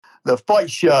The Fight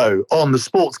Show on the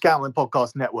Sports Gambling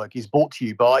Podcast Network is brought to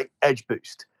you by Edge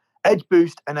Boost. Edge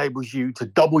Boost enables you to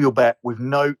double your bet with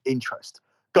no interest.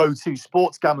 Go to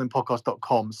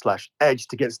sportsgamblingpodcast.com/edge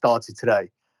to get started today.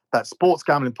 That's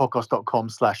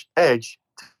sportsgamblingpodcast.com/edge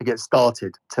to get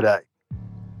started today.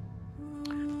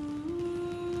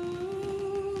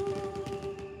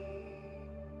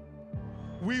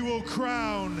 We will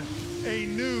crown a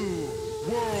new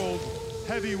world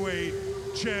heavyweight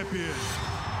champion.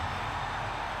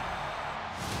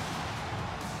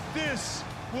 This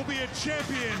will be a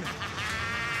champion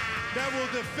that will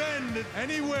defend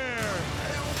anywhere,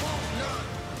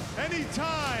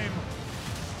 anytime,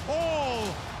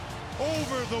 all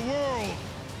over the world.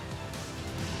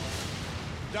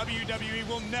 WWE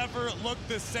will never look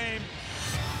the same.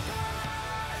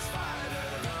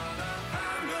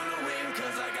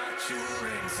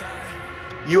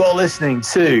 You are listening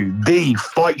to The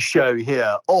Fight Show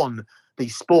here on the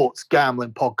Sports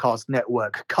Gambling Podcast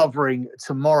Network, covering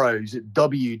tomorrow's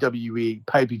WWE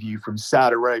pay-per-view from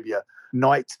Saudi Arabia,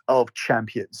 Night of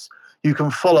Champions. You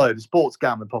can follow the Sports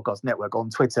Gambling Podcast Network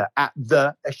on Twitter at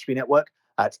the SGP Network.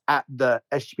 That's at the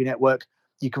SGP Network.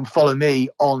 You can follow me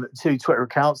on two Twitter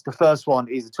accounts. The first one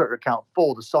is the Twitter account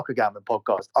for the Soccer Gambling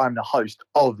Podcast. I'm the host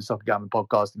of the Soccer Gambling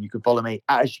Podcast, and you can follow me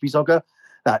at SGP Soccer.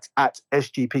 That's at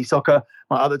SGP Soccer.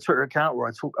 My other Twitter account where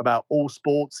I talk about all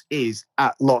sports is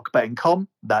at LockBettingCom.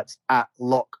 That's at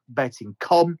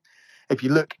LockBettingCom. If you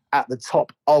look at the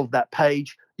top of that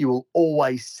page, you will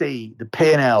always see the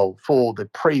P&L for the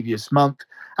previous month.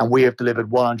 And we have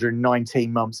delivered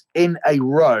 119 months in a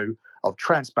row of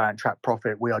transparent track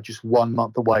profit. We are just 1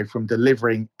 month away from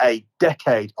delivering a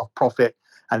decade of profit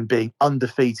and being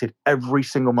undefeated every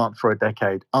single month for a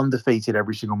decade, undefeated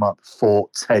every single month for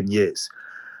 10 years.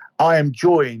 I am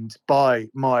joined by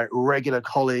my regular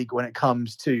colleague when it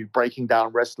comes to breaking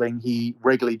down wrestling. He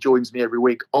regularly joins me every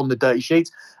week on the Dirty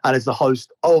Sheets and is the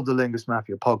host of the Lingus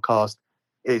Mafia podcast.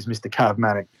 It is Mr. Cav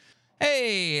Manning.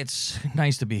 Hey, it's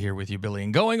nice to be here with you, Billy,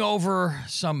 and going over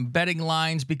some betting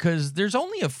lines because there's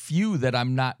only a few that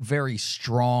I'm not very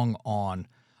strong on,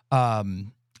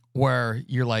 where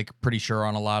you're like pretty sure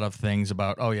on a lot of things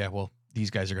about, oh yeah, well,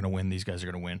 these guys are going to win, these guys are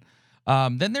going to win.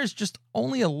 Then there's just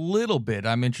only a little bit.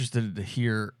 I'm interested to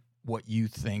hear what you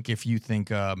think, if you think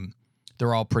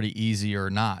they're all pretty easy or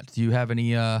not. Do you have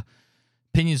any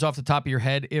opinions off the top of your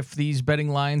head if these betting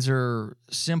lines are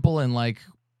simple and like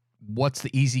what's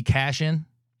the easy cash in?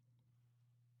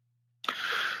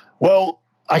 Well,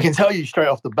 I can tell you straight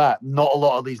off the bat, not a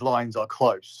lot of these lines are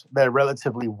close. They're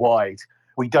relatively wide.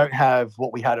 We don't have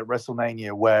what we had at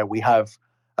WrestleMania where we have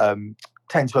 10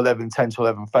 to 11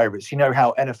 favorites. You know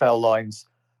how NFL lines,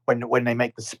 when they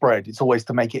make the spread, it's always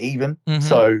to make it even. Mm-hmm.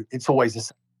 So it's always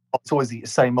the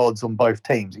same odds on both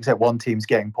teams, except one team's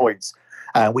getting points.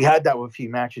 We had that with a few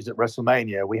matches at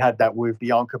WrestleMania. We had that with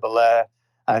Bianca Belair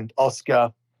and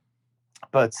Asuka,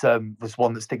 but was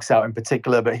one that sticks out in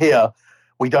particular. But here,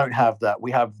 we don't have that. We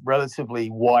have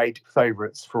relatively wide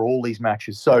favorites for all these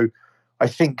matches. So I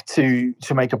think to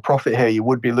make a profit here, you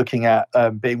would be looking at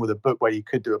being with a book where you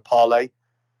could do a parlay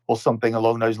or something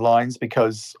along those lines,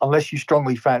 because unless you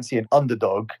strongly fancy an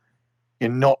underdog, you're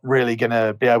not really going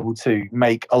to be able to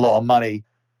make a lot of money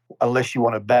unless you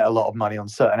want to bet a lot of money on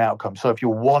certain outcomes. So if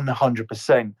you're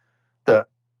 100% that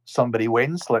somebody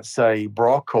wins, let's say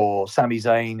Brock or Sami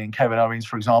Zayn and Kevin Owens,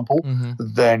 for example,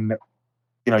 then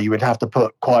you would have to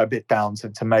put quite a bit down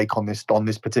to make on this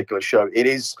particular show. It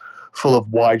is full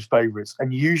of wide favorites,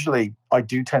 and usually I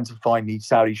do tend to find these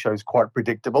Saudi shows quite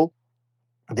predictable.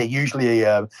 They usually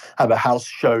have a house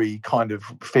showy kind of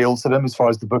feel to them as far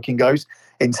as the booking goes,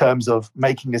 in terms of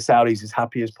making the Saudis as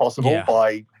happy as possible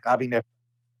by having their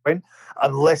win,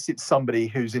 unless it's somebody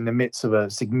who's in the midst of a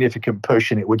significant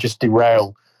push and it would just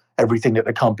derail everything that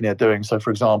the company are doing. So,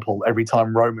 for example, every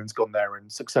time Roman's gone there and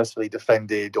successfully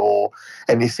defended, or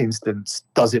in this instance,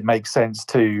 does it make sense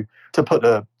to put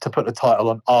the title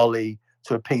on Ali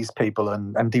to appease people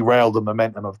and derail the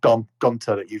momentum of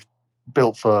Gunter that you've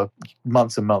built for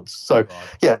months and months? So,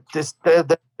 they're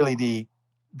really the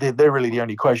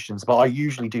only questions. But I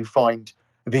usually do find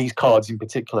these cards in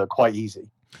particular quite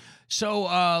easy. So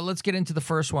let's get into the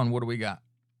first one. What do we got?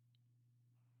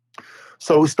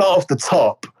 So we'll start off the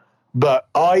top. But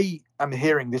I am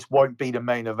hearing this won't be the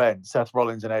main event, Seth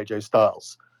Rollins and AJ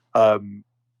Styles.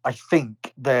 I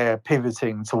think they're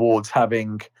pivoting towards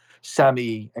having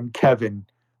Sami and Kevin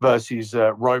versus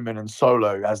Roman and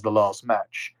Solo as the last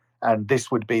match. And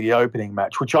this would be the opening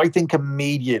match, which I think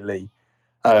immediately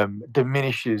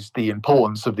diminishes the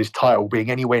importance of this title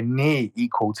being anywhere near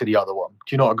equal to the other one.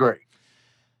 Do you not agree?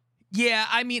 Yeah,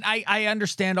 I mean, I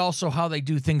understand also how they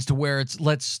do things to where it's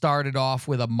let's start it off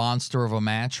with a monster of a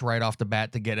match right off the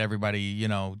bat to get everybody,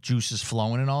 juices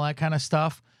flowing and all that kind of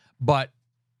stuff. But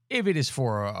if it is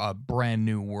for a brand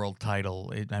new world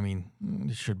title, it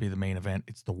should be the main event.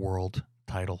 It's the world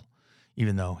title,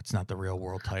 even though it's not the real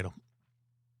world title.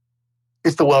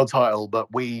 It's the world title,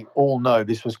 but we all know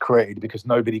this was created because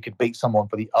nobody could beat someone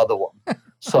for the other one.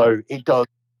 So it does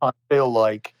kind of feel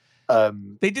like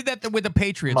they did that with the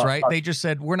Patriots, right? They just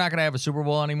said, we're not going to have a Super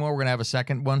Bowl anymore. We're going to have a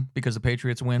second one because the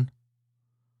Patriots win.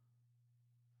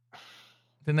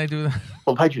 Didn't they do that?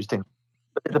 Well, the Patriots didn't.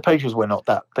 The Patriots were not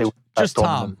that. They were just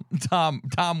Tom.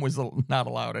 Tom was not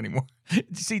allowed anymore.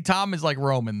 See, Tom is like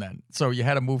Roman then. So you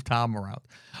had to move Tom around.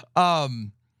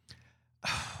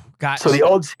 So the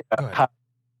odds here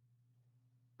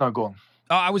no, go on.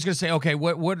 Oh, I was going to say, okay,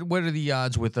 what are the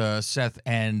odds with Seth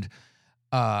and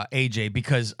AJ?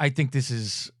 Because I think this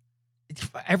is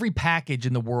every package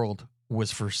in the world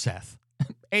was for Seth.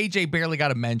 AJ barely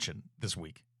got a mention this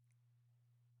week.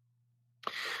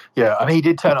 Yeah, I mean, he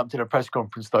did turn up to the press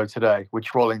conference though today,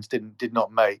 which Rollins did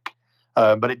not make.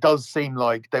 But it does seem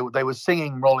like they were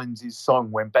singing Rollins'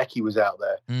 song when Becky was out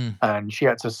there, and she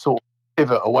had to sort of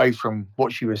pivot away from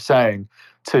what she was saying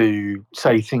to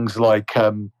say things like,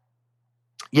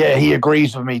 "Yeah, he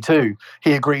agrees with me too.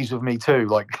 He agrees with me too."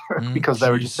 Like because they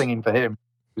were just singing for him,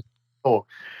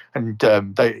 and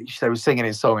they were singing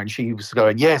his song, and she was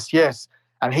going, "Yes, yes."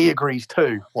 And he agrees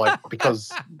too, like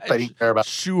because they didn't care about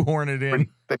shoehorn it in.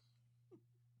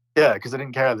 Yeah, because they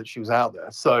didn't care that she was out there,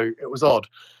 so it was odd.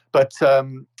 But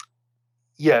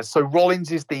yeah, so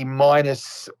Rollins is the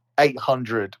minus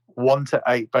 800,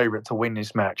 1-8 favorite to win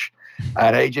this match,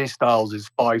 and AJ Styles is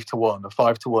 5-1, a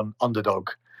 5-1 underdog.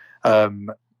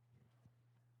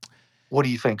 What do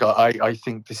you think? I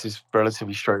think this is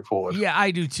relatively straightforward. Yeah, I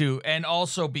do too, and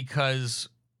also because.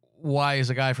 Why is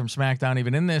a guy from SmackDown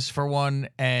even in this, for one?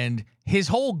 And his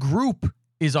whole group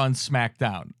is on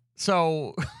SmackDown.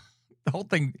 So the whole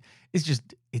thing is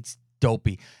it's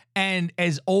dopey. And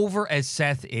as over as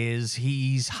Seth is,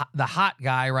 he's the hot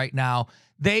guy right now.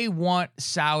 They want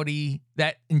Saudi,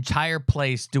 that entire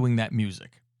place, doing that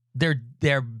music.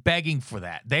 They're begging for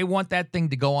that. They want that thing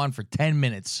to go on for 10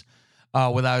 minutes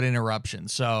without interruption.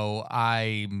 So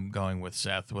I'm going with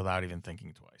Seth without even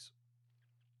thinking twice.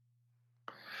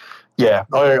 Yeah,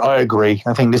 I agree.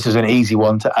 I think this is an easy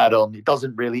one to add on. It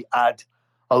doesn't really add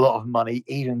a lot of money,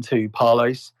 even to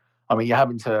parlays. I mean, you're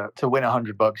having to win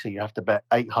 $100 here, you have to bet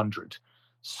 800.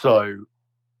 So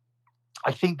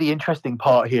I think the interesting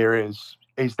part here is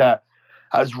that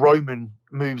as Roman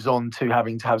moves on to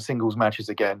having to have singles matches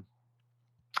again,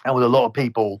 and with a lot of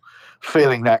people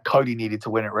feeling that Cody needed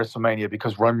to win at WrestleMania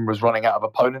because Roman was running out of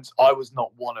opponents, I was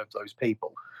not one of those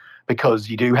people. Because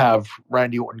you do have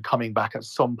Randy Orton coming back at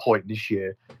some point this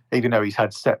year, even though he's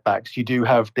had setbacks. You do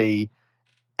have the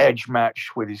Edge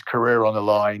match with his career on the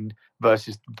line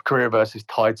versus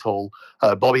title.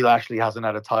 Bobby Lashley hasn't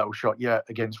had a title shot yet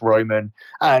against Roman.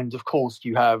 And, of course,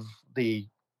 you have the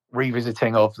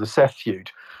revisiting of the Seth feud.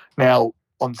 Now,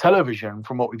 on television,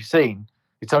 from what we've seen,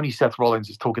 it's only Seth Rollins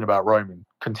is talking about Roman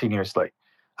continuously.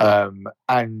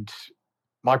 And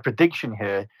my prediction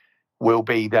here will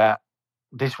be that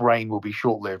this reign will be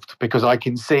short-lived because I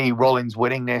can see Rollins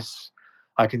winning this.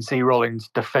 I can see Rollins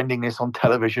defending this on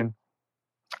television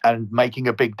and making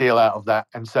a big deal out of that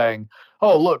and saying,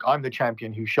 oh, look, I'm the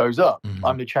champion who shows up. Mm-hmm.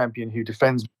 I'm the champion who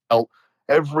defends the belt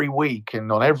every week and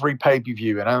on every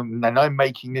pay-per-view. And I'm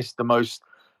making this the most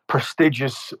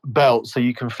prestigious belt so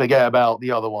you can forget about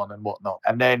the other one and whatnot.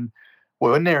 And then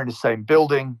we're in there in the same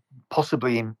building,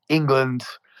 possibly in England.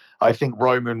 I think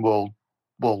Roman will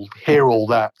hear all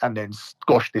that and then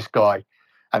squash this guy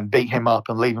and beat him up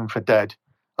and leave him for dead,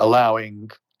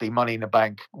 allowing the Money in the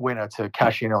Bank winner to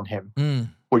cash in on him,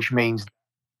 which means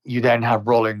you then have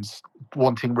Rollins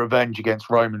wanting revenge against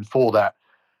Roman for that,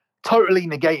 totally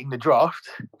negating the draft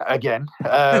again,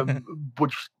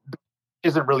 which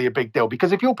isn't really a big deal.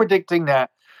 Because if you're predicting that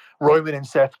Roman and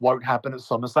Seth won't happen at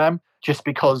SummerSlam just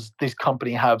because this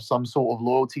company have some sort of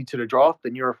loyalty to the draft,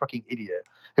 then you're a fucking idiot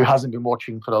who hasn't been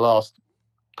watching for the last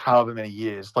however many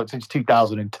years, like since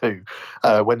 2002,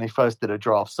 when they first did a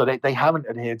draft. So they haven't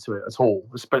adhered to it at all,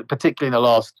 particularly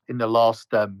in the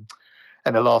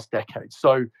last decade.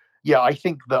 So yeah, I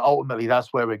think that ultimately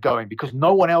that's where we're going because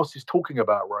no one else is talking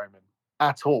about Roman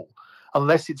at all,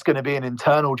 unless it's going to be an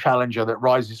internal challenger that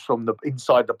rises from the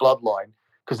inside the bloodline,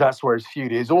 because that's where his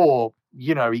feud is, or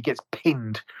he gets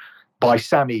pinned by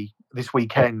Sammy this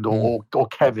weekend or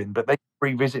Kevin, but they're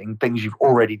revisiting things you've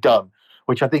already done.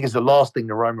 which I think is the last thing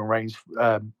the Roman Reigns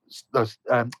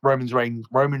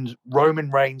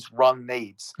run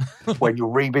needs when you're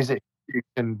revisiting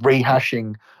and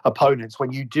rehashing opponents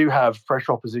when you do have fresh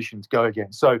opposition to go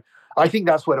against. So I think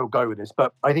that's where they'll go with this.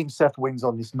 But I think Seth wins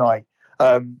on this night.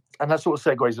 And that sort of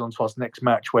segues on to our next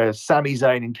match, where Sami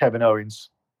Zayn and Kevin Owens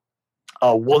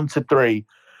are 1-3,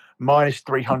 minus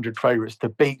 300 favorites to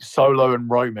beat Solo and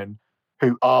Roman,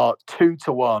 who are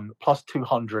 2-1, plus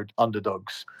 200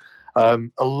 underdogs. A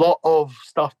lot of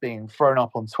stuff being thrown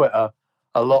up on Twitter,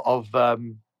 a lot of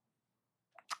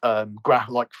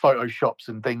like photoshops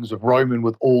and things of Roman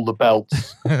with all the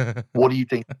belts. What do you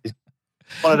think is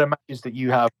one of the matches that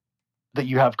you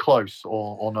have close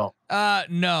or not?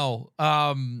 No,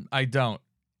 I don't.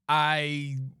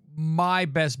 My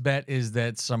best bet is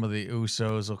that some of the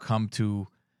Usos will come to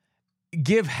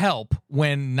give help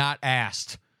when not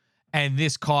asked, and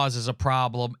this causes a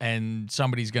problem, and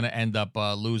somebody's going to end up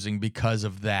losing because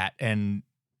of that, and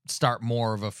start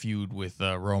more of a feud with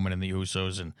Roman and the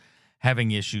Usos, and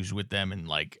having issues with them, and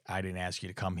like, I didn't ask you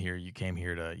to come here, you came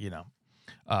here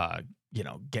to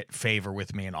get favor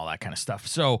with me and all that kind of stuff.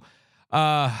 So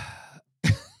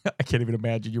I can't even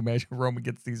imagine. You imagine Roman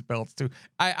gets these belts too.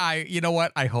 You know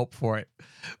what? I hope for it,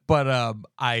 but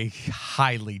I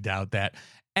highly doubt that.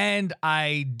 And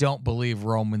I don't believe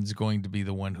Roman's going to be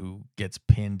the one who gets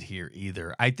pinned here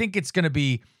either. I think it's going to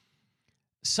be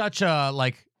such a,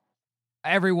 like,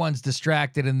 everyone's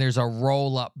distracted and there's a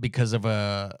roll up because of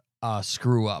a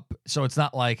screw up. So it's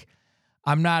not like,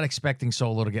 I'm not expecting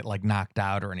Solo to get like knocked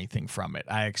out or anything from it.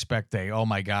 I expect oh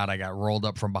my God, I got rolled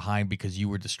up from behind because you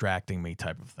were distracting me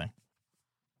type of thing.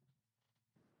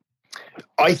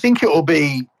 I think it will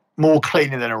be more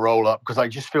cleaner than a roll up because I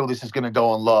just feel this is going to go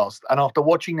on last. And after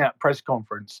watching that press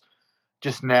conference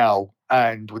just now,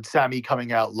 and with Sami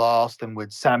coming out last, and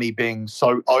with Sami being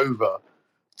so over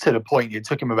to the point it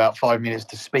took him about 5 minutes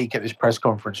to speak at this press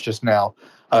conference just now,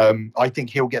 I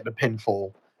think he'll get the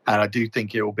pinfall, and I do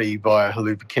think it will be via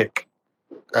haluva kick.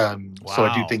 Wow. So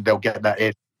I do think they'll get that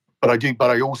in. But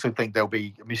I also think there'll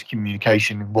be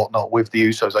miscommunication and whatnot with the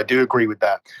Usos. I do agree with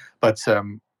that. But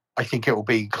I think it will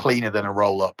be cleaner than a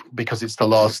roll-up because it's the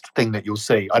last thing that you'll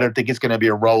see. I don't think it's going to be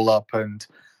a roll-up and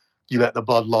you let the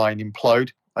bloodline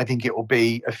implode. I think it will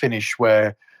be a finish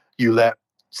where you let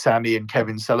Sami and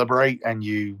Kevin celebrate and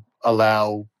you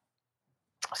allow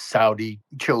Saudi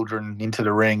children into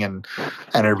the ring and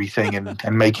everything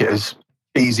and make it as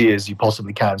easy as you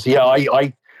possibly can. So, yeah,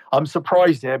 I'm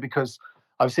surprised there because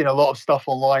I've seen a lot of stuff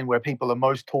online where people are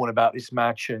most torn about this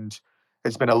match, and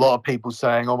there's been a lot of people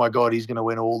saying, oh my God, he's going to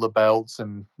win all the belts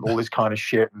and all this kind of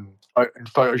shit and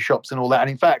photoshops and all that. And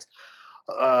in fact,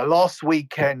 last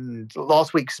week's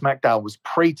SmackDown was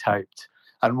pre-taped.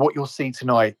 And what you'll see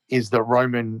tonight is that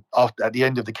Roman, at the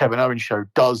end of the Kevin Owens show,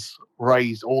 does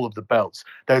raise all of the belts.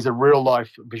 There's a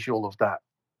real-life visual of that.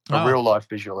 Real-life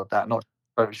visual of that, not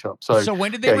Photoshop. So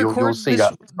when did they record you'll see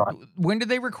this? That when did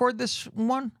they record this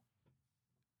one?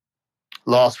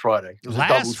 Last Friday. It was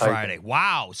Last Friday.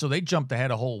 Wow. So they jumped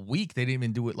ahead a whole week. They didn't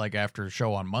even do it like after a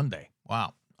show on Monday.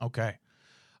 Wow. Okay.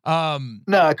 No,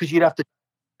 because you'd have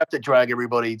to drag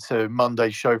everybody to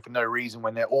Monday's show for no reason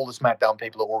when all the SmackDown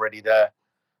people are already there.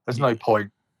 There's no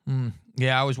point.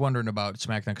 Yeah, I was wondering about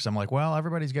SmackDown because I'm like, well,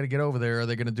 everybody's got to get over there. Are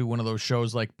they going to do one of those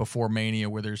shows like before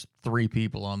Mania where there's 3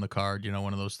 people on the card?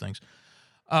 One of those things.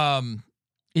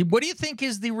 What do you think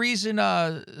is the reason,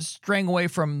 straying away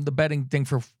from the betting thing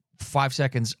for 5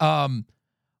 seconds,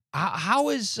 how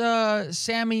is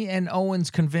Sami and Owens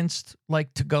convinced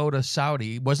to go to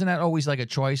Saudi? Wasn't that always like a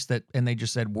choice and they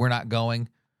just said, we're not going?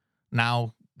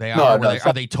 Now they are.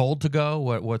 Are they told to go?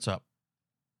 What's up?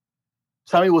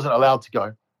 Sami wasn't allowed to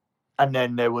go. And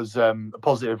then there was a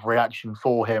positive reaction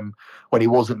for him when he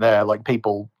wasn't there, like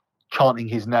people chanting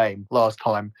his name last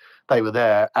time they were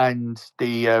there. And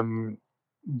the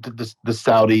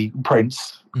Saudi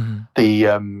prince,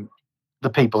 the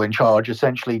people in charge,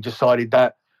 essentially decided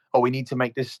that, we need to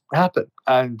make this happen,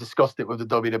 and discussed it with the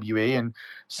WWE. And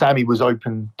Sami was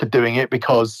open to doing it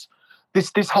because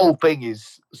this whole thing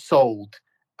is sold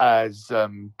as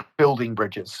building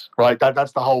bridges, right?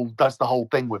 That's the whole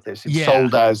thing with this. It's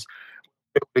sold as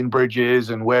building bridges,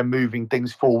 and we're moving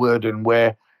things forward, and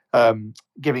we're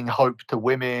giving hope to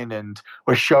women, and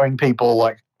we're showing people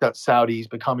that Saudi's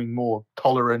becoming more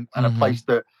tolerant and a place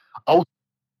that ultimately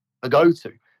to go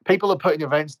to. People are putting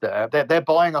events there. They're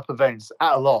buying up events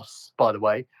at a loss, by the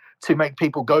way, to make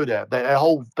people go there. Their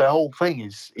whole thing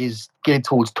is geared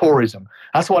towards tourism.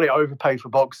 That's why they overpay for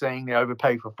boxing, they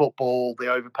overpay for football, they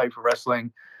overpay for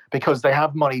wrestling, because they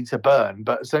have money to burn.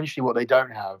 But essentially what they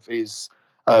don't have is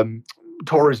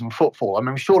tourism footfall. I mean,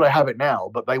 I'm sure they have it now,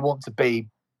 but they want to be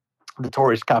the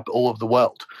tourist capital of the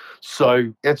world.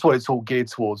 So that's what it's all geared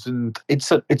towards, and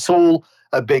it's all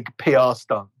a big PR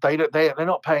stunt. They're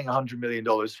not paying $100 million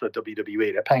for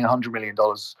WWE. They're paying $100 million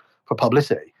for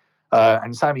publicity.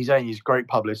 And Sami Zayn is great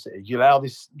publicity. You allow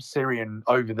this Syrian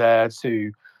over there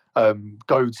to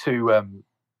go to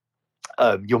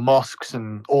your mosques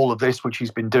and all of this, which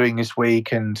he's been doing this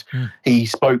week. And he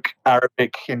spoke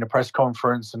Arabic in the press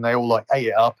conference, and they all like ate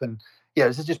it up. And yeah,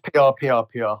 this is just PR.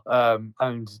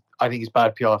 And I think it's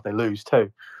bad PR if they lose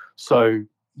too. So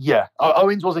yeah,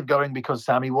 Owens wasn't going because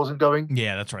Sami wasn't going.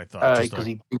 Yeah, that's what I thought. Because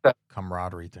he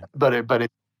camaraderie thing. But it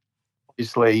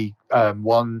obviously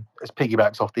one is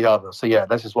piggybacks off the other. So yeah,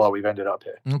 this is why we've ended up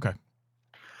here. Okay.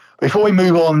 Before we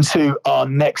move on to our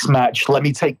next match, let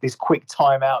me take this quick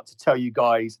time out to tell you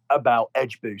guys about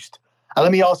Edge Boost. And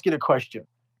let me ask you the question.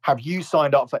 Have you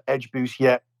signed up for Edge Boost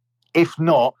yet? If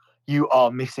not, you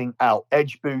are missing out.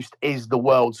 Edge Boost is the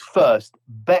world's first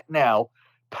bet now,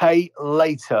 pay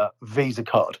later Visa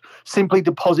card. Simply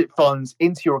deposit funds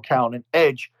into your account and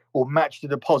Edge will match the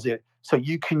deposit so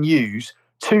you can use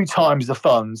 2 times the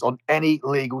funds on any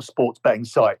legal sports betting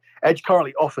site. Edge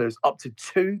currently offers up to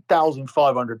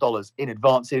 $2,500 in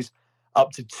advances,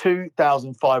 up to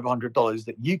 $2,500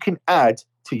 that you can add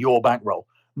to your bankroll.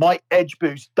 My Edge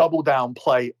Boost double down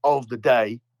play of the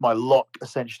day, my lock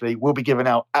essentially, will be given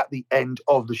out at the end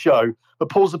of the show. But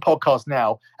pause the podcast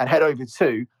now and head over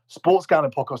to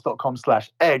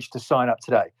sportsgamblingpodcast.com/edge to sign up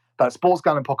today. That's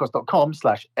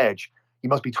sportsgamblingpodcast.com/edge. You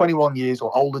must be 21 years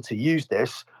or older to use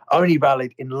this. Only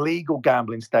valid in legal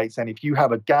gambling states. And if you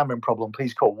have a gambling problem,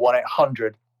 please call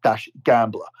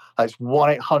 1-800-GAMBLER. That's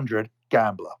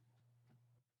 1-800-GAMBLER.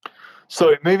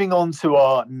 So moving on to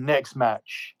our next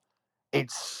match.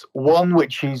 It's one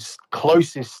which is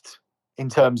closest in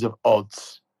terms of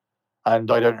odds. And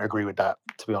I don't agree with that,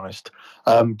 to be honest.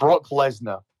 Brock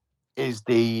Lesnar is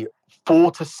the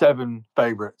 4-7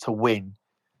 favorite to win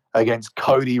against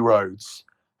Cody Rhodes,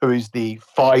 who is the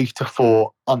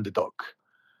 5-4 underdog.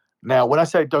 Now, when I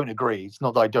say I don't agree, it's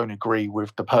not that I don't agree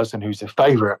with the person who's the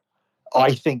favorite.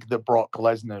 I think that Brock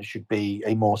Lesnar should be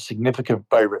a more significant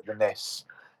favorite than this.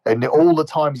 And all the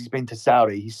times he's been to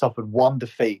Saudi, he suffered one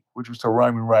defeat, which was to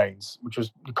Roman Reigns, which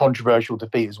was a controversial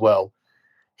defeat as well.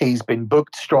 He's been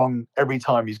booked strong every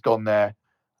time he's gone there.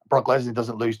 Brock Lesnar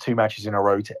doesn't lose 2 matches in a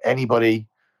row to anybody.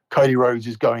 Cody Rhodes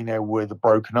is going there with a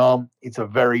broken arm. It's a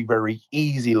very, very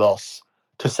easy loss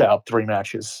to set up 3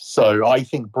 matches. So I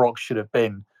think Brock should have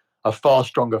been a far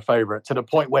stronger favorite, to the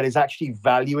point where there's actually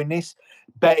value in this.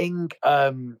 Betting,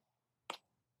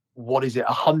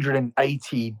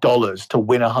 $180 to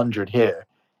win 100 here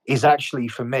is actually,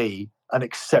 for me, an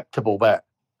acceptable bet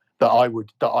that I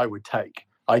would take.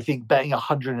 I think betting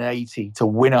 180 to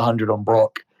win 100 on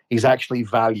Brock is actually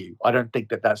value. I don't think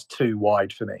that that's too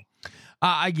wide for me.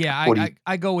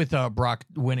 I go with Brock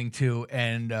winning too,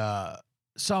 and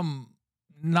some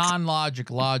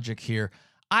logic here.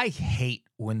 I hate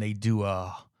when they do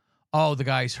the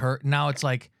guy's hurt. Now it's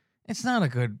like, it's not a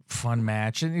good fun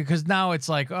match, because now it's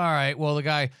like, all right, well, the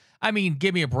guy, I mean,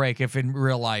 give me a break. If in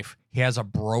real life he has a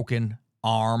broken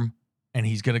arm and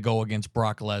he's going to go against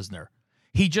Brock Lesnar,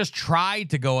 he just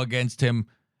tried to go against him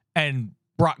and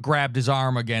Brock grabbed his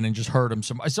arm again and just hurt him.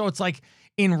 So it's like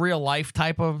in real life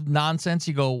type of nonsense.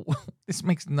 You go, this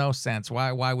makes no sense.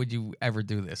 Why would you ever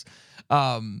do this?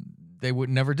 They would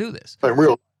never do this. But in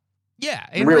real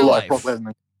life, Brock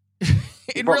Lesnar.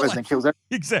 In Brock real Lesnar life, kills it.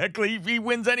 Exactly. He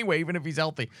wins anyway, even if he's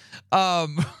healthy.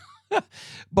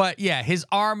 But yeah, his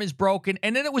arm is broken.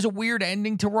 And then it was a weird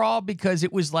ending to Raw, because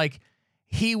it was like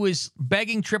he was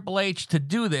begging Triple H to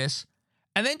do this.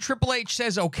 And then Triple H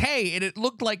says, okay. And it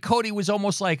looked like Cody was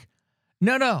almost like,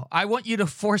 no, I want you to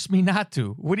force me not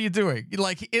to. What are you doing?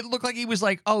 Like, it looked like he was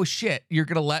like, oh shit, you're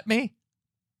going to let me?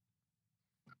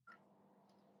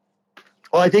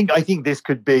 Well, I think this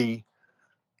could be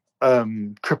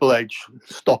Triple H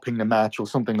stopping the match or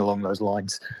something along those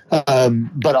lines.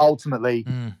 But ultimately,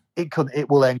 it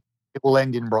will end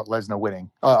in Brock Lesnar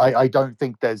winning. I don't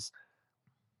think there's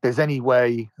any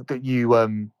way that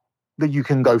you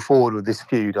can go forward with this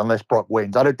feud unless Brock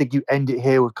wins. I don't think you end it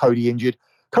here with Cody injured.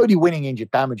 Cody winning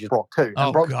injured damages Brock too,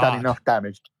 and Brock's done enough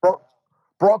damage.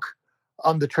 Brock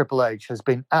under Triple H has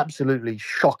been absolutely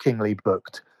shockingly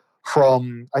booked.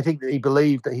 From, I think that he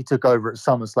believed that he took over at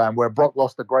SummerSlam, where Brock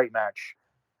lost a great match.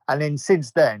 And then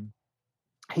since then,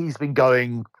 he's been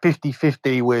going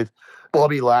 50-50 with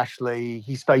Bobby Lashley.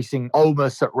 He's facing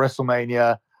Omos at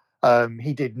WrestleMania.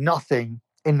 He did nothing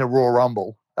in the Royal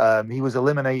Rumble. He was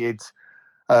eliminated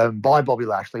by Bobby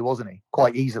Lashley, wasn't he?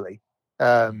 Quite easily.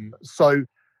 So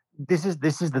this is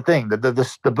the thing.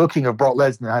 The booking of Brock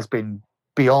Lesnar has been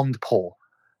beyond poor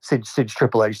since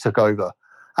Triple H took over,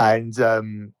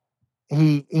 and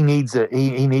he needs it.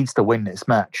 He needs to win this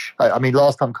match. I mean,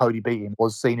 last time Cody beat him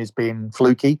was seen as being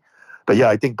fluky, but yeah,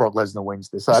 I think Brock Lesnar wins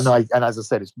this. And as I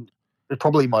said, it's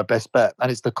probably my best bet,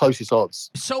 and it's the closest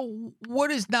odds. So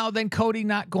what is now then Cody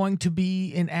not going to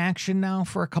be in action now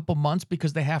for a couple months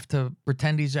because they have to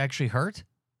pretend he's actually hurt?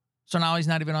 So now he's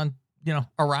not even on,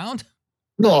 around?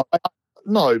 No,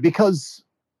 because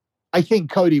I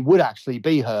think Cody would actually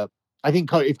be hurt. I think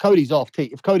if Cody's off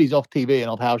TV and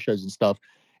off house shows and stuff,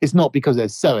 it's not because they're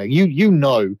selling. You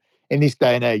know, in this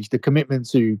day and age, the commitment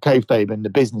to kayfabe and the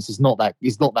business is not that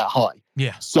high.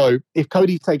 Yeah. So if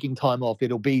Cody's taking time off,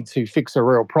 it'll be to fix a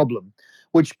real problem,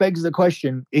 which begs the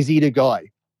question: is he the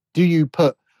guy? Do you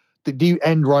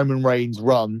end Roman Reigns'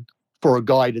 run for a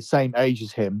guy the same age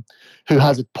as him, who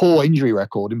has a poor injury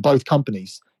record in both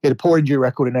companies? He had a poor injury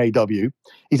record in AEW.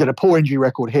 He's had a poor injury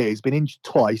record here. He's been injured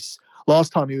twice.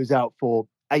 Last time he was out for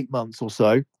 8 months or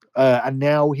so. And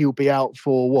now he'll be out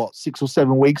for 6 or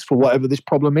 7 weeks for whatever this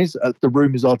problem is. The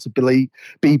rumors are to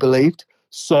be believed.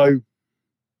 So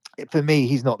for me,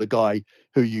 he's not the guy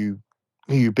who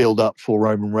you build up for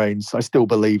Roman Reigns. I still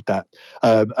believe that.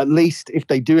 At least if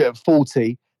they do it at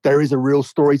 40, there is a real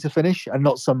story to finish and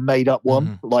not some made up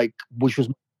one, which was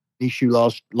an issue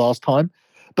last time.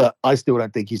 But I still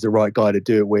don't think he's the right guy to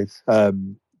do it with.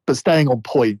 But staying on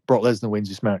point, Brock Lesnar wins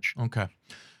this match. Okay.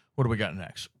 What do we got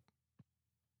next?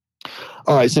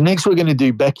 All right, so next we're going to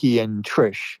do Becky and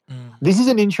Trish. This is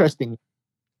an interesting,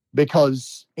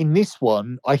 because in this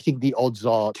one, I think the odds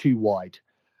are too wide.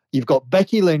 You've got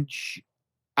Becky Lynch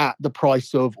at the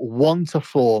price of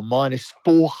 1-4 minus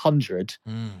 400,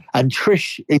 and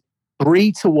Trish is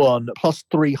 3-1 plus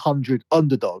 300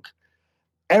 underdog.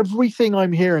 Everything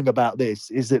I'm hearing about this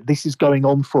is that this is going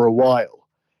on for a while.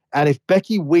 And if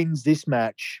Becky wins this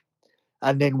match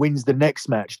and then wins the next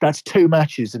match, that's 2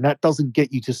 matches, and that doesn't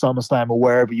get you to SummerSlam or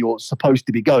wherever you're supposed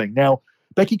to be going. Now,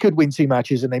 Becky could win 2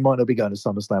 matches and they might not be going to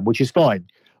SummerSlam, which is fine.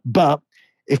 But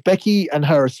if Becky and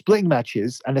her are splitting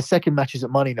matches and the second match is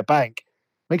at Money in the Bank,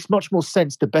 makes much more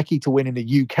sense to Becky to win in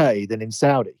the UK than in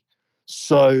Saudi.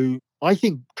 So I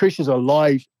think Trish is a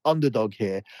live underdog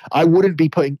here. I wouldn't be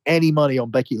putting any money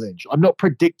on Becky Lynch. I'm not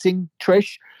predicting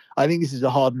Trish. I think this is a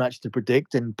hard match to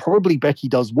predict, and probably Becky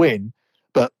does win,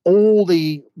 but all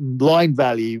the line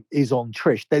value is on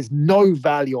Trish. There's no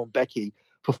value on Becky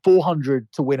for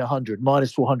 400 to win 100,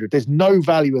 minus 400. There's no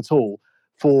value at all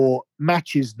for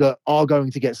matches that are going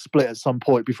to get split at some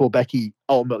point before Becky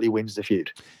ultimately wins the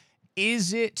feud.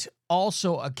 Is it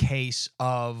also a case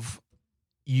of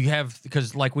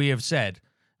because like we have said,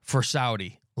 for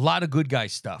Saudi, a lot of good guy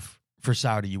stuff for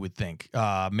Saudi, you would think,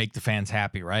 make the fans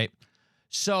happy, right?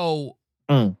 So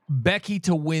Becky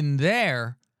to win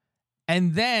there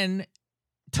and then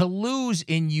to lose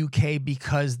in UK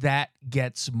because that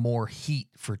gets more heat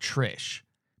for Trish.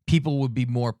 People would be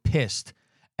more pissed.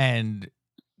 And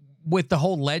with the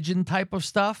whole legend type of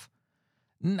stuff,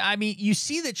 I mean, you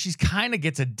see that she's kind of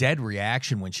gets a dead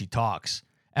reaction when she talks.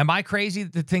 Am I crazy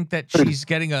to think that she's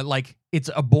getting it's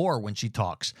a bore when she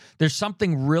talks? There's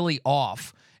something really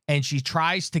off, and she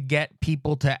tries to get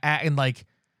people to act, and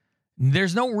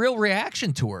there's no real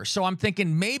reaction to her. So I'm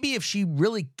thinking maybe if she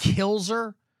really kills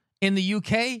her in the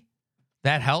UK,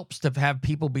 that helps to have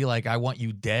people be like, I want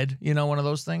you dead, one of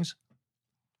those things.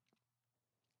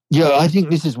 Yeah, I think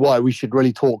this is why we should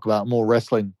really talk about more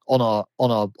wrestling on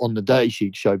the Day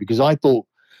Sheet show, because I thought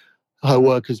her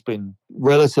work has been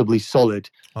relatively solid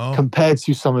compared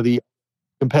to some of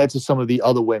the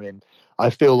other women.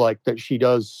 I feel like that she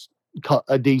does cut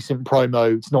a decent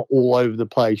promo. It's not all over the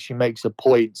place. She makes her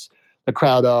points. The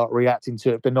crowd are reacting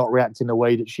to it, but not reacting the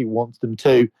way that she wants them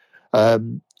to.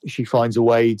 She finds a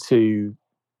way to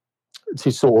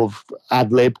sort of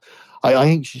ad lib. I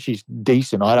think she's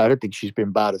decent. I don't think she's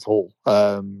been bad at all.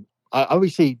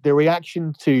 Obviously, the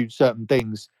reaction to certain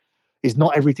things is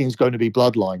not everything's going to be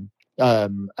Bloodline,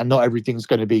 and not everything's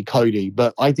going to be Cody.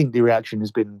 But I think the reaction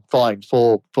has been fine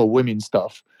for women's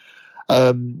stuff.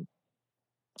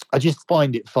 I just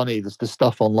find it funny, the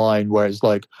stuff online where it's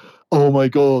like, oh my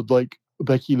God,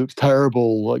 Becky looks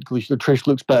terrible. Trish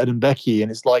looks better than Becky.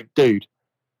 And it's like, dude,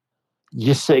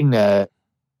 you're sitting there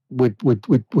with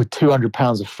 200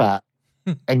 pounds of fat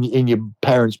and in your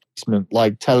parents' basement,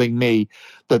 telling me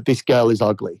that this girl is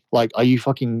ugly. Are you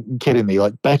fucking kidding me?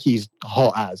 Becky's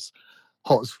hot as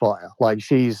fire.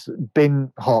 She's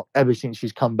been hot ever since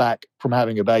she's come back from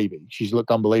having a baby. She's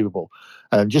looked unbelievable.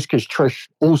 And just because Trish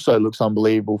also looks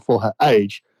unbelievable for her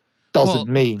age doesn't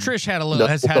mean Trish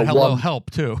has had a little help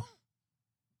too.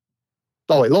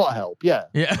 Oh, a lot of help. Yeah.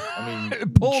 Yeah. I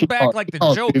mean, pulled back like the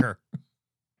Joker.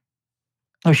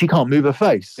 She can't move her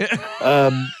face.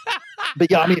 But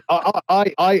yeah, I mean,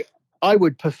 I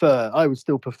would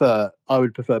still prefer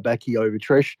Becky over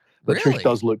Trish, but Really? Trish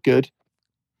does look good.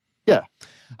 Yeah.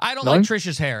 I don't like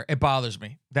Trish's hair. It bothers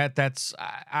me.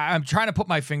 I'm trying to put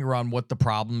my finger on what the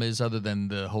problem is other than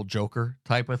the whole Joker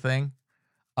type of thing.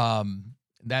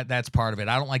 That's part of it.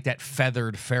 I don't like that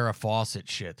feathered Farrah Fawcett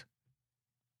shit.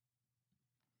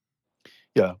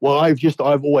 Yeah. Well,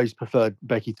 I've always preferred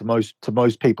Becky to most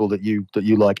people that you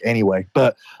like anyway.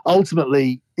 But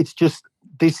ultimately, it's just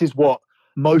this is what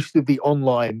most of the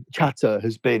online chatter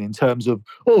has been in terms of,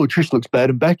 oh, Trish looks better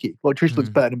than Becky. Well, Trish looks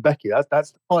better than Becky.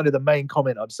 That's kind of the main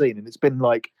comment I've seen. And it's been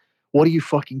like, what are you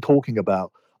fucking talking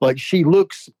about? Like, she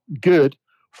looks good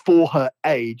for her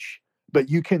age, but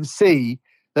you can see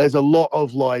there's a lot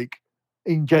of like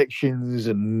injections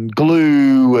and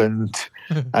glue and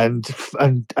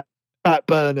fat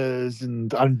burners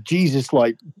and Jesus,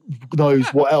 like, knows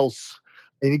what else.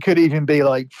 And it could even be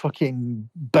like fucking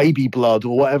baby blood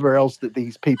or whatever else that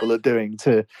these people are doing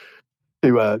to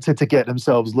get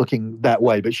themselves looking that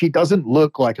way. But she doesn't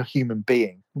look like a human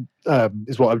being,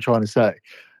 is what I'm trying to say.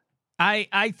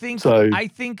 I think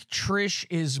Trish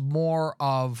is more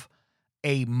of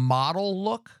a model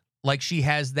look. Like, she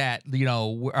has that,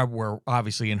 where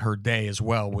obviously in her day as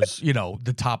well was,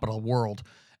 the top of the world.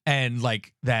 And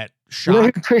like that shock. You know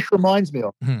who Trish reminds me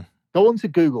of? Go on to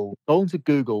Google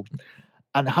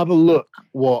and have a look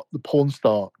what the porn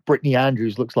star Brittany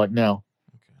Andrews looks like now.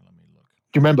 Okay, let me look.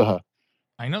 Do you remember her?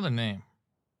 I know the name.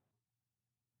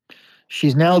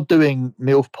 She's now doing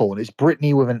MILF porn. It's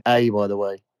Brittany with an A, by the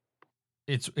way.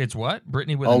 It's what?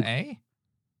 Brittany with an A?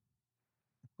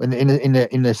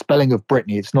 In the spelling of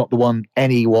Brittany, it's not the one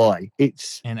N-E-Y.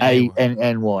 It's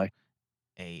A-N-N-Y.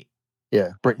 A. Yeah,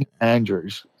 Brittany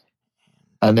Andrews.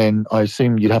 And then I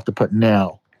assume you'd have to put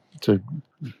now to.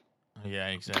 Yeah,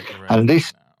 exactly right. And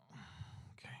this,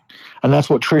 okay. And that's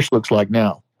what Trish looks like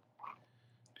now.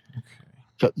 Okay.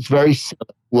 So it's very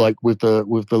similar, like with the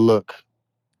look.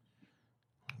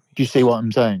 Do you see what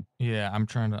I'm saying? Yeah, I'm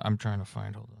trying to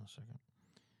find. Hold on a second.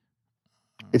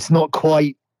 It's not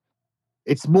quite.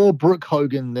 It's more Brooke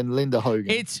Hogan than Linda Hogan.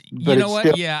 It's you know what?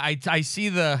 Still, yeah, I see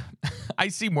I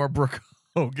see more Brooke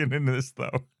Hogan in this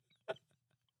though.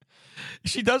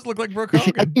 She does look like Brooke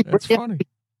Hogan. That's funny.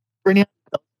 Brittany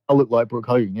I look like Brooke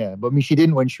Hogan, yeah. But I mean, she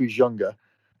didn't when she was younger.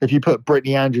 If you put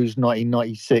Brittany Andrews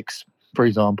 1996, for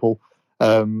example,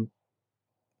 yeah,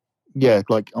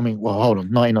 like, I mean, well, hold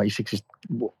on. 1996 is,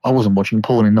 I wasn't watching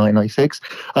porn in 1996.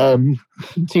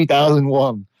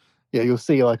 2001. Yeah, you'll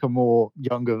see like a more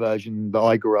younger version that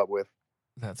I grew up with.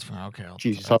 That's fine. Okay, I'll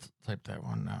type that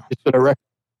one now. Just for the record,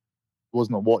 I was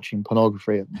not watching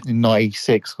pornography in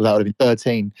 96 because that would have been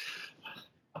 13.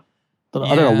 But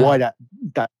I don't know why that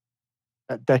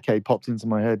decade popped into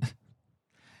my head.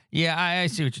 Yeah, I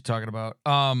see what you're talking about.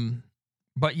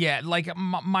 But yeah, like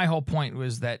my whole point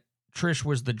was that Trish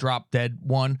was the drop dead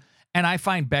one, and I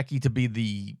find Becky to be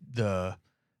the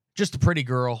just a pretty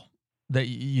girl that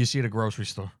you see at a grocery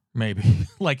store. Maybe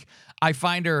like I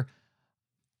find her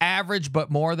average,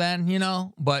 but more than,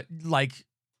 but like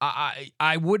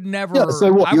I would never,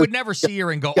 I would never see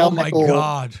her and go, oh my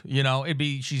God, it'd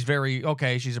be, she's very,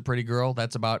 okay. She's a pretty girl.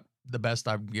 That's about the best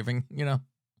I'm giving, The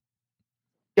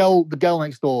girl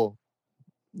next door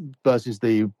versus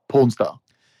the porn star.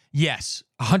 Yes.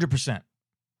 100%.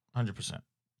 100%.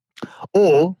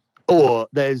 Or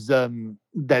there's a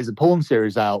porn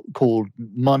series out called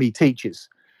Mummy Teaches.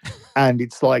 And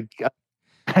it's like,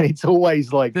 and it's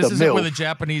always like this the isn't MILF with a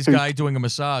Japanese guy doing a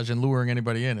massage and luring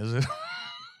anybody in, is it?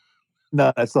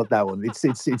 No, that's not that one.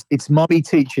 It's Mummy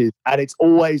Teaches, and it's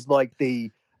always like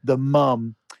the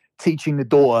mum teaching the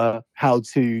daughter how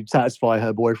to satisfy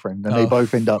her boyfriend, and they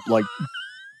both end up like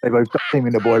they both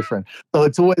teaming their boyfriend. So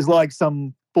it's always like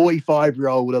some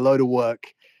 45-year-old with a load of work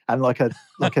and like an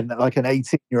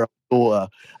 18-year-old daughter.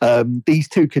 These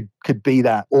two could be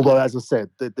that. Although, as I said,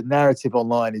 the narrative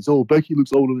online is, oh, Becky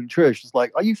looks older than Trish. It's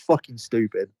like, are you fucking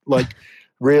stupid? Like,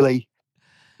 really?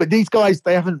 But these guys,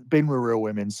 they haven't been with real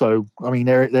women, so I mean,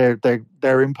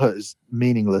 their input is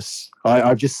meaningless.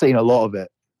 I've just seen a lot of it.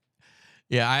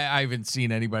 Yeah, I haven't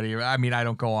seen anybody. I mean, I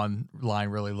don't go online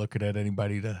really looking at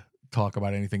anybody to talk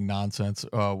about anything nonsense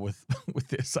with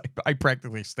this. I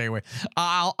practically stay away.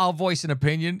 I'll voice an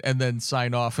opinion and then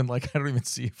sign off, and like I don't even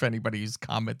see if anybody's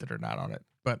commented or not on it.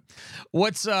 But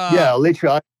what's yeah,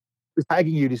 literally. I was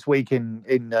tagging you this week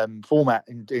in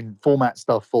format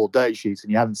stuff for Dirty Sheets,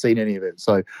 and you haven't seen any of it.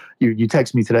 So you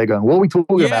text me today going, "What are we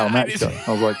talking about on that show?"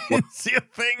 I was like, "I didn't see a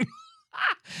thing."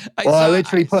 I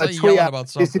literally put a tweet out about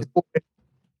something.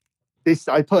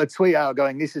 I put a tweet out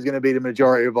going, "This is going to be the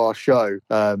majority of our show."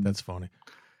 That's funny.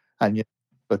 And yeah,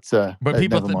 but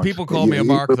people call me a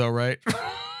mark though, right?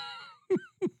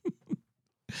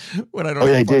 When I don't. Oh,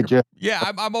 they did, yeah. Yeah,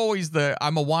 I'm always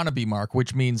I'm a wannabe mark,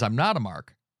 which means I'm not a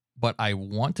mark, but I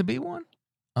want to be one.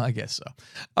 I guess so.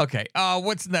 Okay.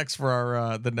 What's next for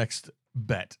our the next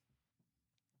bet?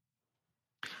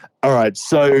 All right.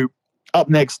 So up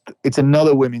next, it's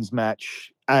another women's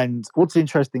match, and what's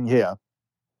interesting here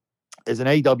is an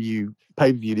AEW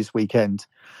pay-per-view this weekend,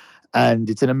 and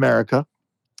it's in America,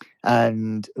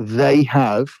 and they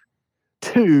have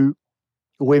 2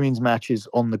 women's matches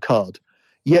on the card.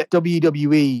 Yet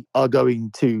WWE are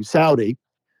going to Saudi,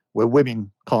 where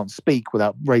women can't speak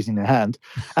without raising their hand,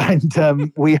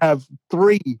 and we have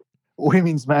 3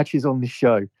 women's matches on the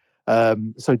show.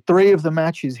 So 3 of the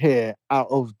matches here out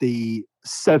of the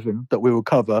 7 that we will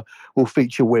cover will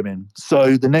feature women.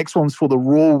 So the next one's for the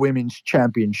Raw Women's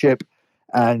Championship,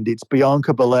 and it's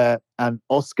Bianca Belair and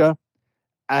Asuka.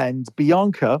 And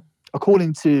Bianca,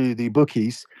 according to the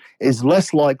bookies, is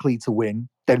less likely to win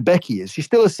than Becky is. She's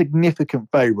still a significant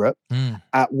favorite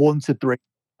at 1-3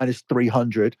 minus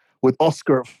 300, with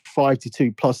Asuka at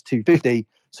 5-2 plus 250.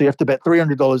 So you have to bet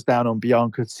 $300 down on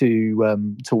Bianca to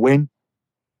win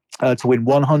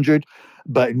 100.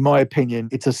 But in my opinion,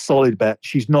 it's a solid bet.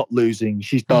 She's not losing.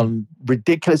 She's done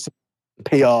ridiculous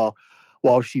PR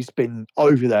while she's been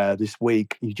over there this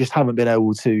week. You just haven't been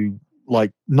able to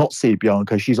not see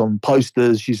Bianca. She's on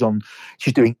posters. She's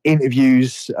doing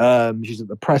interviews. She's at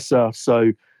the presser.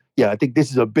 So yeah, I think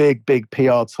this is a big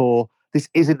PR tour. This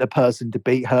isn't the person to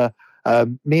beat her.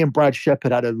 Me and Brad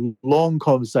Shepard had a long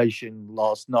conversation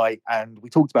last night, and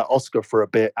we talked about Asuka for a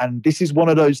bit. And this is one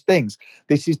of those things.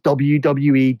 This is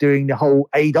WWE doing the whole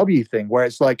AEW thing, where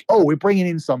it's like, oh, we're bringing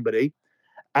in somebody,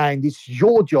 and it's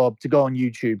your job to go on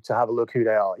YouTube to have a look who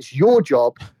they are. It's your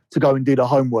job to go and do the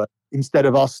homework instead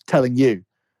of us telling you.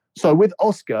 So with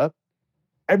Asuka,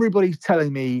 everybody's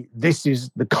telling me this is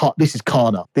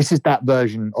Kana. This is that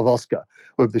version of Asuka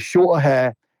with the shorter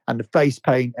hair and the face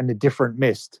paint and the different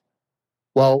mist.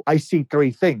 Well, I see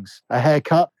 3 things: a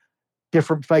haircut,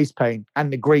 different face paint,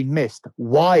 and the green mist.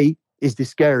 Why is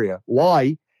this scarier?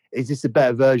 Why is this a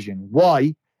better version?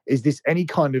 Why is this any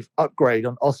kind of upgrade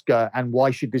on Asuka? And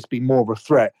why should this be more of a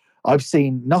threat? I've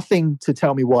seen nothing to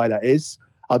tell me why that is.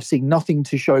 I've seen nothing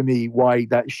to show me why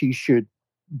that she should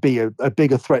be a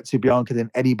bigger threat to Bianca than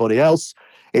anybody else.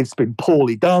 It's been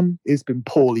poorly done. It's been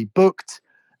poorly booked.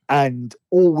 And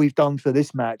all we've done for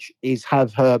this match is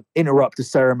have her interrupt a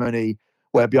ceremony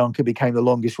where Bianca became the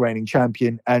longest reigning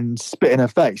champion and spit in her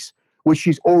face, which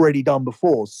she's already done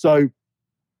before. So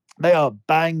they are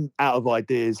bang out of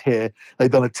ideas here.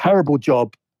 They've done a terrible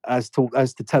job as to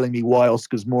telling me why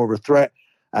Asuka's more of a threat.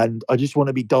 And I just want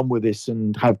to be done with this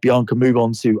and have Bianca move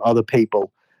on to other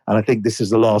people. And I think this is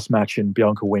the last match and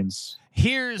Bianca wins.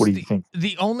 What do you think?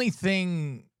 The only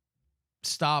thing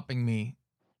stopping me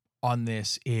on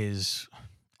this is,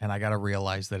 and I got to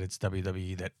realize that it's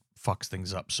WWE that fucks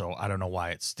things up, so I don't know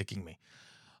why it's sticking me.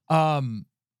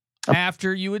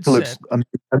 After you had said...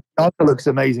 Bianca looks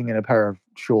amazing in a pair of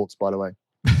shorts, by the way.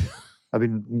 I've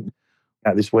been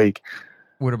at this week.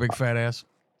 With a big fat ass?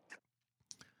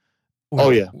 Oh,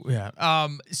 yeah. Yeah.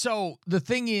 So the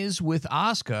thing is with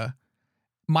Asuka,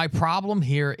 my problem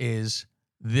here is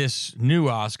this new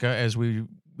Asuka, as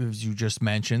you just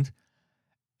mentioned.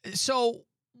 So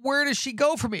where does she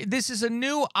go from here? This is a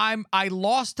new, I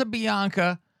lost to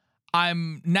Bianca.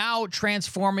 I'm now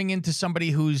transforming into somebody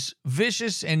who's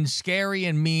vicious and scary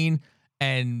and mean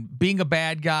and being a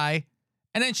bad guy.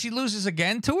 And then she loses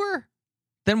again to her?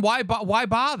 Then why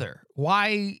bother?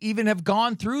 Why even have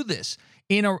gone through this?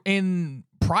 In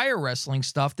prior wrestling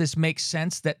stuff, this makes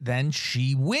sense that then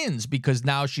she wins because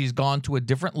now she's gone to a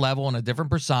different level and a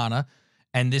different persona,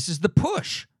 and this is the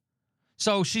push.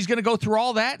 So she's going to go through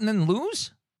all that and then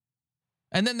lose?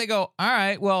 And then they go, all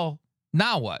right, well,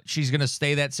 now what? She's going to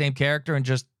stay that same character and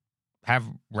just have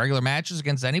regular matches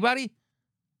against anybody?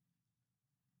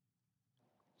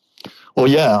 Well,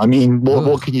 yeah. I mean,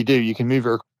 what can you do? You can move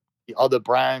her to the other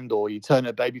brand, or you turn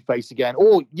her babyface again,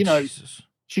 or, Jesus.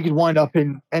 She could wind up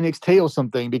in NXT or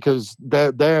something because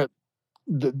they're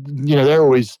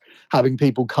always having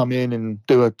people come in and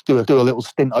do a little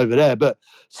stint over there. But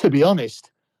to be honest,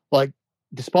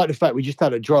 despite the fact we just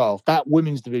had a draft, that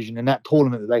women's division and that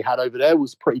tournament that they had over there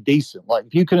was pretty decent. Like,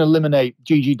 if you can eliminate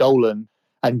Gigi Dolan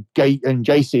and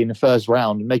JC in the first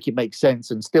round and make it make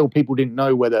sense, and still people didn't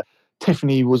know whether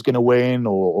Tiffany was going to win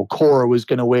or Cora was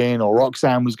going to win or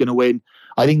Roxanne was going to win,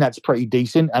 I think that's pretty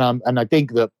decent. And I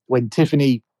think that when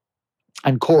Tiffany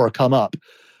and Cora come up,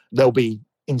 they'll be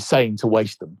insane to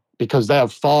waste them because they are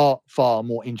far, far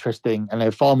more interesting and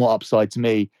they're far more upside to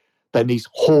me than these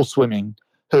horsewomen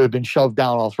who have been shoved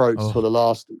down our throats for the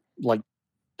last, like,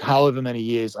 however many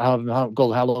years. God,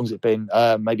 how long has it been?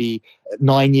 Maybe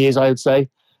 9 years, I would say.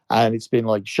 And it's been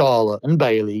like Charlotte and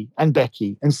Bailey and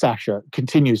Becky and Sasha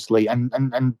continuously, and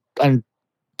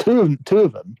two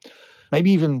of them,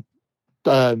 maybe even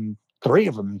three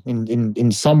of them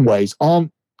in some ways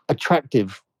aren't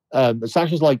attractive.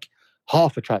 Sasha's like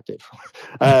half attractive.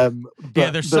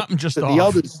 There's something just off. The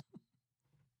others,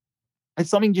 it's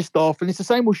something just off, and it's the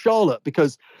same with Charlotte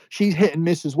because she's hit and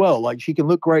miss as well. Like, she can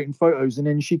look great in photos, and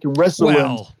then she can wrestle.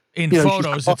 Well, in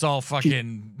photos, it's all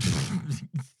fucking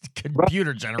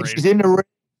computer generated. She's in the ring,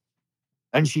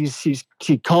 and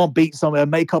she can't beat something. Her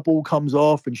makeup all comes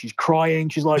off, and she's crying.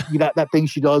 She's like that thing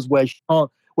she does where she can't,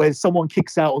 where someone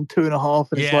kicks out on 2.5,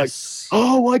 and it's like,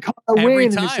 oh, why can't I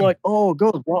win? And it's like, oh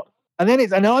God, what? And then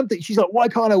she's like, why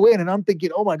can't I win? And I'm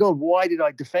thinking, oh my God, why did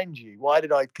I defend you? Why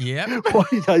did I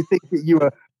think that you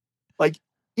were like,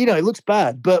 it looks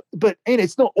bad, but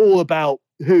it's not all about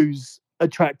who's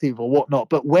attractive or whatnot.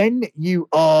 But when you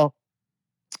are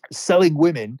selling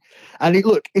women, and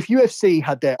look, if UFC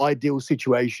had their ideal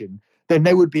situation, then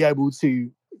they would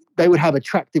have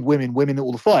attractive women winning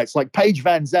all the fights. Like Paige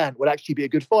Van Zandt would actually be a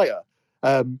good fighter.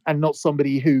 And not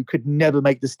somebody who could never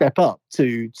make the step up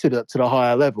to the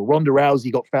higher level. Ronda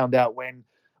Rousey got found out when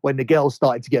the girls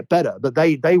started to get better, but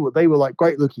they were like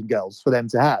great looking girls for them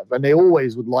to have, and they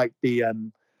always would like the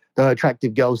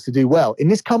attractive girls to do well. In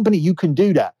this company, you can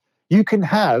do that. You can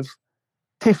have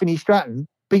Tiffany Stratton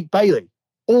beat Bailey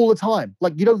all the time.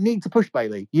 Like, you don't need to push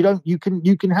Bailey. You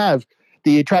can have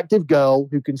the attractive girl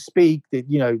who can speak,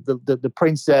 the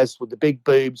princess with the big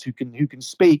boobs who can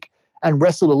speak and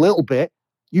wrestle a little bit.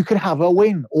 You could have her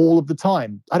win all of the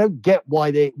time. I don't get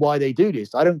why they do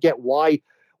this. I don't get why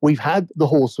we've had the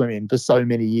horsewomen for so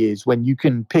many years when you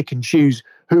can pick and choose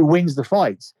who wins the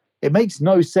fights. It makes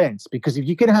no sense, because if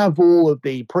you can have all of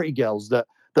the pretty girls that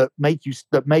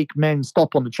make men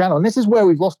stop on the channel, and this is where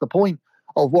we've lost the point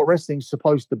of what wrestling's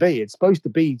supposed to be. It's supposed to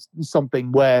be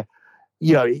something where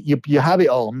you have it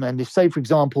on, and if, say, for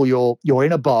example, you're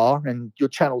in a bar and you're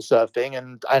channel surfing,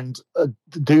 and a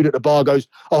dude at the bar goes,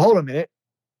 oh, hold on a minute,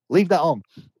 leave that on,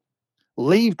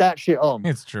 leave that shit on.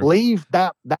 It's true. Leave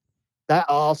that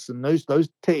ass and those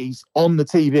titties on the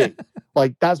TV.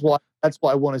 Like, that's what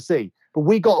I want to see. But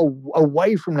we got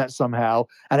away from that somehow,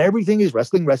 and everything is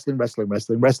wrestling, like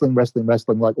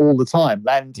all the time.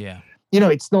 And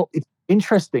it's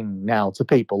interesting now to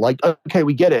people. Like, okay,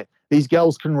 we get it. These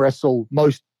girls can wrestle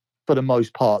for the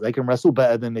most part. They can wrestle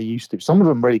better than they used to. Some of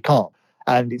them really can't.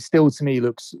 And it still, to me,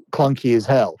 looks clunky as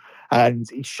hell.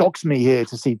 And it shocks me here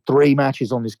to see 3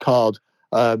 matches on this card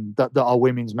that are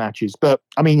women's matches. But,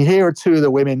 I mean, here are 2 of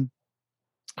the women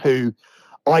who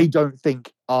I don't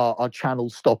think are channel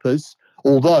stoppers.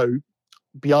 Although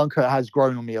Bianca has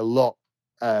grown on me a lot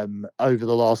over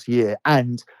the last year.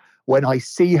 And when I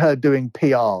see her doing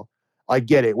PR, I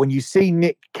get it. When you see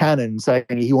Nick Cannon saying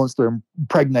he wants to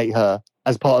impregnate her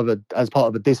as part of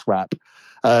a diss rap,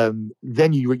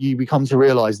 then you become to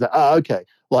realize that okay,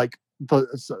 like,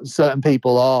 certain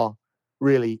people are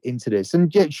really into this,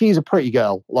 and yeah, she's a pretty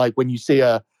girl. Like, when you see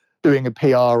her doing a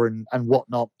PR and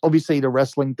whatnot, obviously the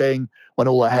wrestling thing when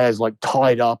all her hair's like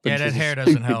tied up, and that hair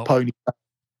doesn't help. Pony.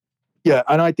 Yeah,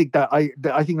 and I think that I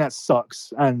think that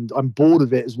sucks, and I'm bored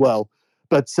of it as well.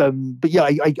 But yeah,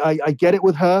 I get it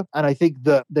with her, and I think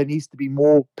that there needs to be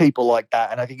more people like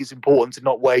that, and I think it's important to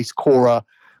not waste Cora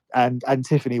and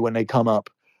Tiffany when they come up.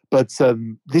 But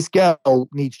this girl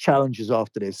needs challenges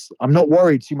after this. I'm not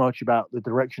worried too much about the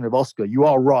direction of Asuka. You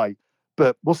are right,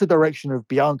 but what's the direction of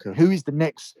Bianca? Who is the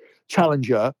next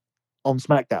challenger on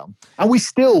SmackDown? And we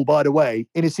still, by the way,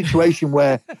 in a situation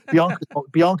where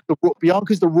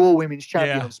Bianca's the Raw Women's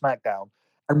Champion on SmackDown,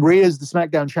 and Rhea's the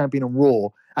SmackDown Champion on Raw,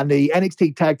 and the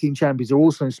NXT Tag Team Champions are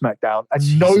also on SmackDown,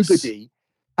 and nobody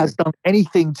has done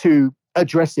anything to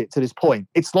address it to this point.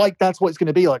 It's like that's what it's going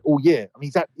to be like all year. I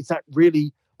mean, is that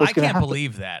really what's going to happen? I can't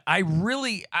believe that.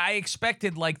 I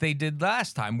expected, like they did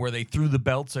last time, where they threw the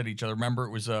belts at each other. Remember,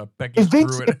 it was Becky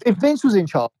threw it. If Vince was in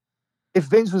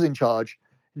charge,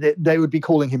 they would be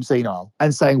calling him senile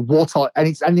and saying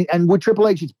and with Triple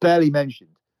H, it's barely mentioned.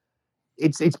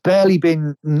 It's barely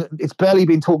been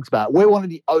talked about. We're one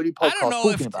of the only podcasts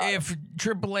talking about it. I don't know if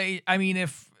Triple H, I mean,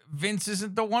 if Vince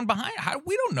isn't the one behind it.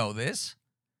 We don't know this.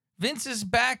 Vince is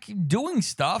back doing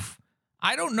stuff.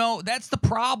 I don't know. That's the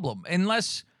problem.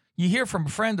 Unless you hear from a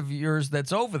friend of yours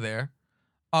that's over there,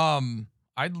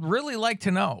 I'd really like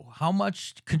to know, how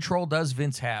much control does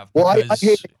Vince have? Well,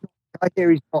 I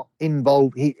hear he's not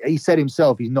involved. He said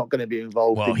himself he's not going to be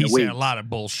involved Well, in he the said weeds. a lot of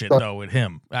bullshit, But- though, with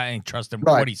him. I ain't trust him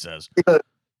Right. what he says.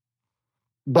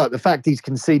 But the fact he's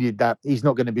conceded that he's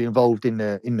not going to be involved in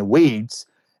the weeds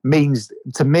means,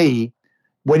 to me,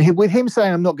 with him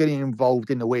saying I'm not getting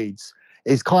involved in the weeds,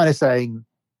 is kind of saying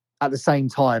at the same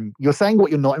time you're saying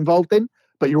what you're not involved in,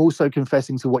 but you're also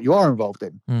confessing to what you are involved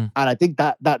in. Mm. And I think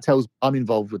that tells I'm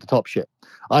involved with the top shit.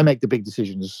 I make the big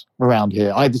decisions around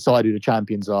here. I decide who the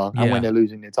champions are and when they're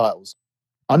losing their titles.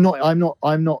 I'm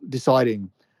not deciding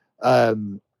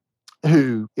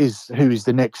who is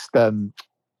the next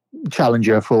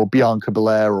challenger for Bianca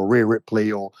Belair or Rhea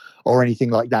Ripley or anything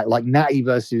like that. Like Natty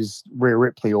versus Rhea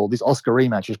Ripley or this Oscar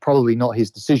rematch is probably not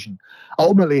his decision.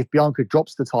 Ultimately, if Bianca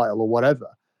drops the title or whatever,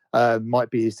 might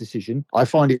be his decision. I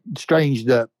find it strange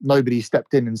that nobody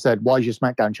stepped in and said, why is your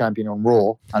SmackDown champion on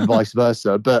Raw and vice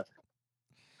versa? But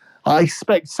I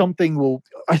expect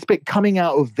coming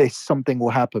out of this, something will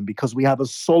happen because we have a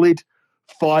solid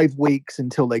 5 weeks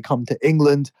until they come to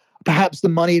England. Perhaps the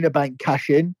Money in the Bank cash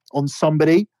in on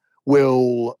somebody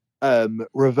will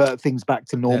revert things back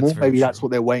to normal. Maybe that's what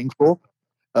they're waiting for.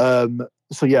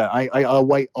 So yeah, I'll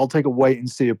wait. I'll take a wait and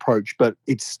see approach, but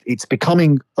it's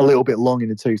becoming a little bit long in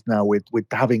the tooth now with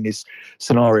having this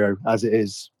scenario as it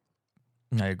is.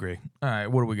 I agree. All right,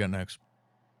 what do we got next?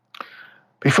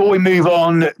 Before we move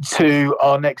on to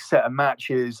our next set of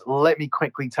matches, let me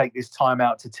quickly take this time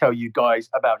out to tell you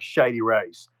guys about Shady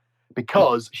Rays,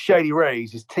 because Shady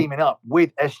Rays is teaming up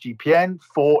with SGPN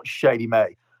for Shady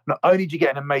May. Not only do you get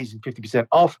an amazing 50%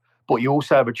 off, but you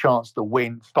also have a chance to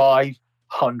win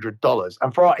 $500.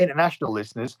 And for our international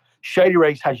listeners, Shady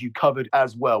Rays has you covered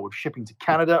as well with shipping to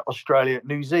Canada, Australia,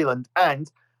 New Zealand,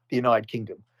 and the United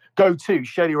Kingdom. Go to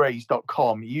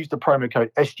shadyrays.com, use the promo code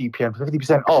SGPN for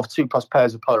 50% off 2+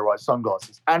 pairs of polarized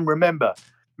sunglasses. And remember,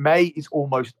 May is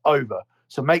almost over,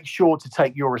 so make sure to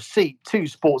take your receipt to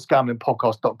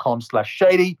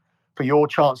sportsgamblingpodcast.com/shady for your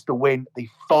chance to win the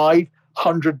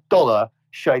 $500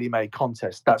 Shady May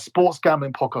contest. That's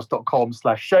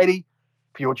sportsgamblingpodcast.com/shady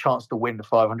for your chance to win the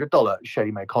 $500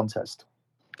 Shady May contest.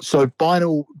 So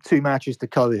final 2 matches to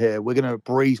cover here. We're going to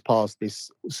breeze past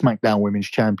this SmackDown Women's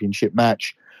Championship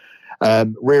match.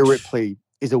 Rhea Ripley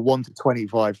is a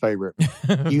 1-25 favorite.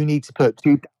 You need to put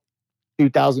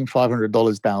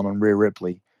 $2,500 down on Rhea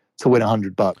Ripley to win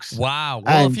 $100. Wow.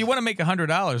 Well, if you want to make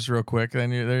 $100 real quick, then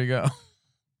there you go.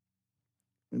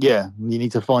 Yeah, you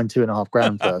need to find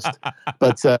 $2,500 first.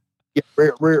 But yeah,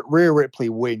 Rhea Ripley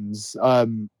wins. I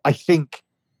think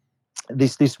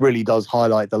this really does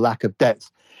highlight the lack of depth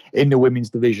in the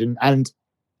women's division. And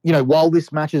while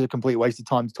this match is a complete waste of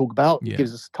time to talk about, it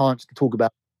gives us time to talk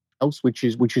about else, which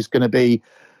is going to be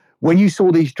when you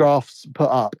saw these drafts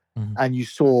put up and you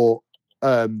saw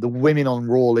the women on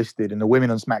Raw listed and the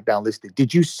women on SmackDown listed.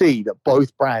 Did you see that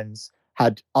both brands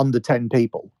had under 10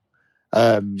 people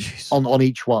on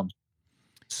each one?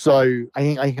 So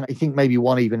I think maybe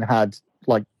one even had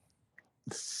like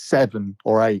 7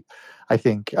 or 8. I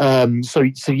think. So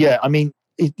yeah. I mean,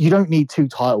 you don't need 2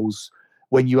 titles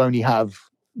when you only have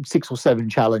 6 or 7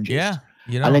 challenges. Yeah,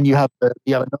 and then you have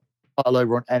another title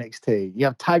over on NXT. You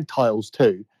have tag titles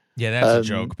too. Yeah, that's a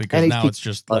joke because NXT, now it's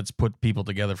just let's put people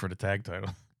together for the tag title.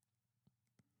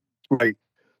 Right.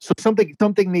 So something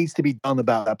needs to be done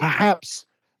about that. Perhaps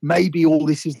maybe all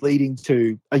this is leading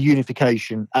to a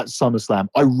unification at SummerSlam.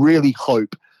 I really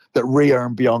hope that Rhea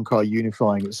and Bianca are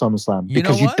unifying at SummerSlam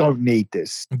because you don't need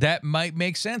this. That might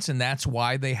make sense, and that's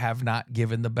why they have not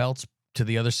given the belts to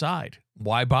the other side.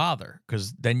 Why bother?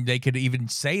 Because then they could even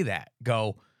say that.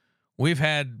 Go, we've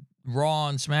had Raw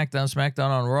on SmackDown, SmackDown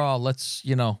on Raw. Let's,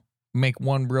 make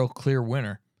one real clear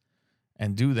winner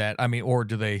and do that. I mean, or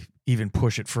do they even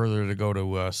push it further to go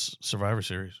to Survivor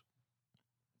Series?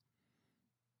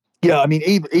 Yeah, I mean,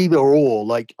 either or,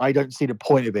 like, I don't see the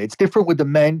point of it. It's different with the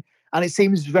men, and it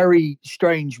seems very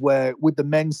strange where with the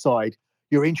men's side,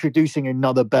 you're introducing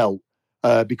another belt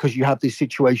because you have this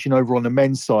situation over on the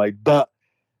men's side. But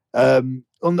on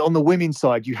the women's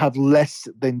side, you have less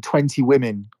than 20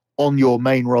 women on your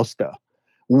main roster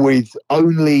with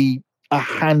only a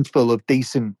handful of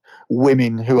decent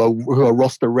women who are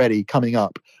roster ready coming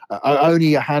up.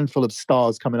 Only a handful of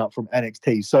stars coming up from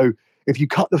NXT. So if you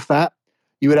cut the fat,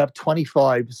 you would have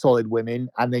 25 solid women,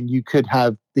 and then you could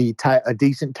have a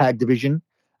decent tag division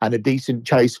and a decent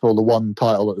chase for the one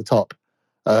title at the top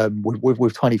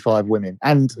with 25 women.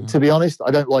 And to be honest,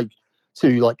 I don't like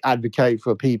to advocate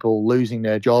for people losing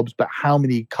their jobs, but how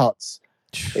many cuts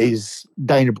is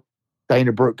Dana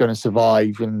Brooke going to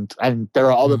survive? And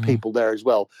there are other people there as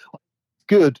well.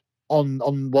 Good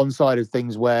on one side of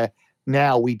things where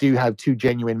now we do have two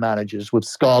genuine managers with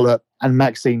Scarlett and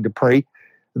Maxine Dupree.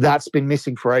 That's been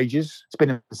missing for ages. It's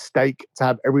been a mistake to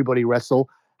have everybody wrestle.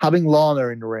 Having Lana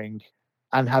in the ring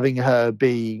and having her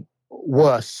be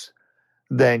worse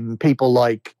than people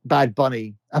like Bad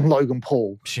Bunny and Logan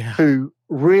Paul, who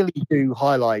really do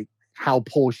highlight how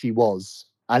poor she was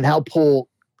and how poor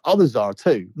others are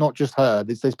too, not just her.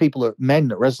 There's people, men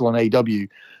that wrestle on AEW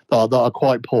that are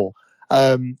quite poor.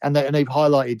 And they've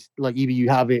highlighted, like, either you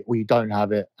have it or you don't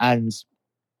have it. And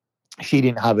she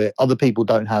didn't have it. Other people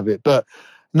don't have it. But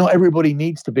not everybody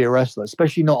needs to be a wrestler,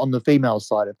 especially not on the female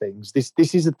side of things.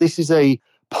 This is a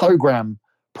program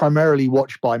primarily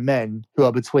watched by men who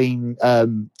are between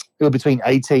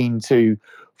 18 to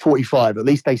 45. At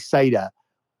least they say that.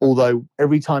 Although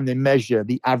every time they measure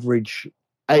the average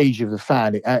age of the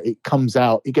fan, it comes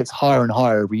out, it gets higher and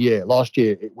higher every year. Last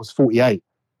year it was 48.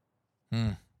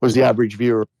 Was the average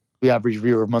viewer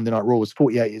of Monday Night Raw was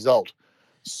 48 years old.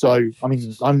 So I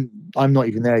mean, I'm not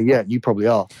even there yet. You probably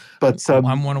are, but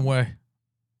I'm one away.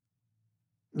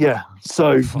 Yeah,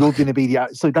 so you're going to be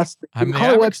that's I'm the kind of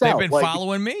average. works They've out. been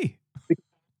following me.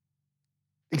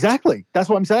 Exactly, that's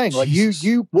what I'm saying. Like Jesus.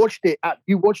 you watched it at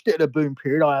a boom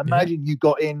period. I imagine you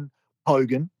got in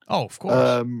Hogan. Oh, of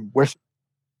course.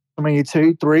 WrestleMania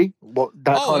 2, 3, what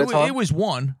that kind of time. It was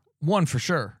one for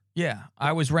sure. Yeah,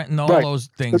 I was renting all those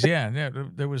things. Yeah,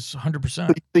 there was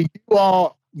 100%.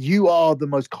 So you are the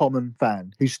most common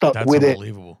fan who stuck with it. That's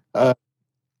unbelievable.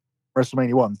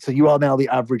 WrestleMania 1. So you are now the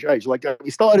average age. Like,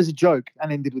 it started as a joke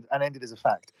and ended as a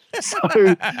fact.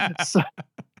 So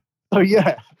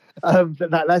yeah,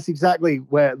 that's exactly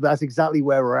where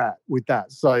we're at with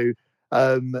that. So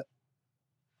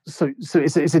it's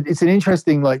an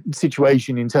interesting, like,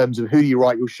 situation in terms of who do you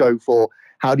write your show for,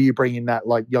 how do you bring in that,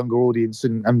 like, younger audience,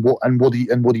 and what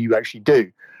do you actually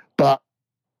do? But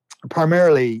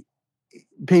primarily,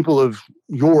 people of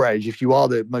your age, if you are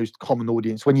the most common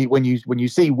audience, when you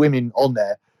see women on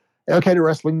there, okay, the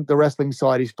wrestling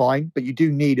side is fine, but you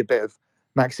do need a bit of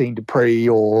Maxine Dupree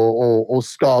or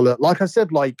Scarlett. Like I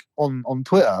said, like on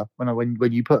Twitter,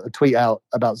 when you put a tweet out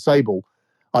about Sable,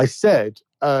 I said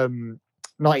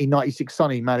 1996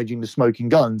 Sunny managing the Smoking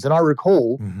Guns, and I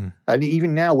recall, and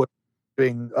even now we're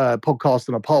doing a podcast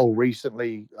on a poll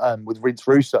recently with Vince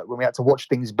Russo when we had to watch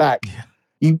things back. Yeah.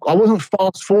 I wasn't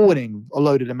fast forwarding a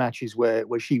load of the matches where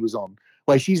she's on,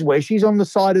 where she's on the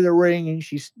side of the ring and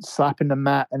she's slapping the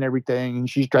mat and everything, and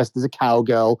she's dressed as a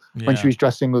cowgirl when she was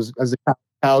dressing as a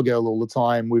cowgirl all the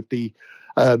time, with the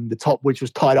top which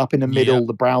was tied up in the middle,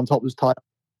 the brown top was tied up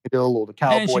in the middle, or the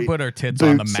cowboy. And she put her tits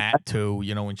on the mat too,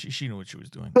 when she knew what she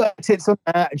was doing. Put her tits on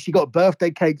the mat, and she got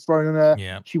birthday cakes thrown on her.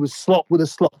 Yeah. She was slopped with a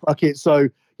slop bucket. So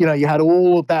you had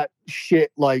all of that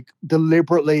shit, like,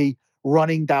 deliberately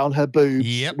running down her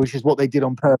boobs, which is what they did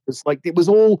on purpose. Like, it was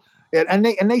all, and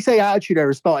they say Attitude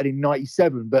Era started in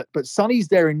 '97, but Sunny's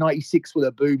there in '96 with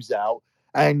her boobs out,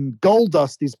 and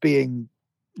Goldust is being,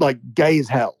 like, gay as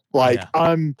hell. Like,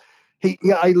 I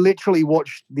literally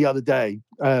watched the other day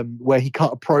where he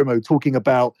cut a promo talking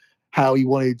about how he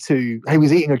was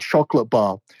eating a chocolate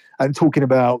bar and talking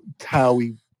about how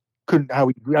he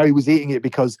was eating it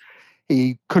because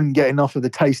he couldn't get enough of the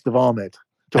taste of Ahmed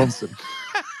Johnson.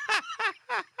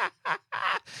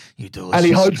 You delicious. And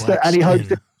he hopes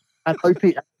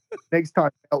that next time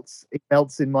it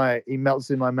melts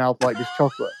in my mouth like this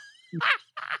chocolate.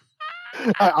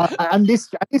 And this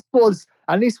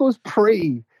was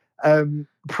pre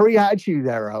Attitude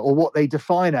Era, or what they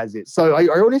define as it. So I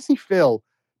honestly feel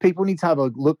people need to have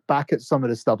a look back at some of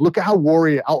the stuff. Look at how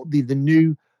the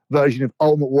new version of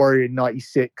Ultimate Warrior in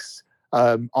 '96,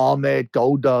 Ahmed,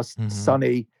 Goldust,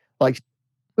 Sunny, like,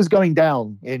 was going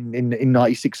down in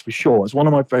 '96 for sure. It's one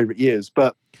of my favorite years.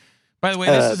 But by the way,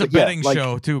 this is a betting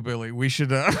show too, Billy. We should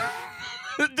this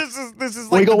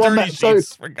is like the dirty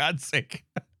sheets, for God's sake.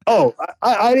 Oh,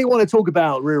 I didn't want to talk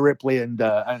about Rhea Ripley and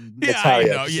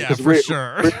Natalya. I know, for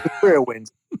sure. Rhea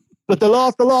wins. But the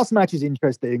last match is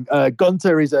interesting.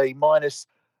 Gunter is a minus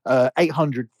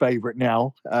 800 favorite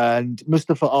now, and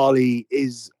Mustafa Ali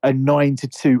is a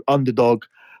 9-2 underdog,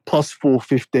 plus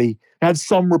 450. Had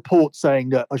some reports saying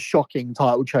that a shocking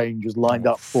title change was lined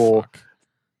up for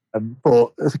a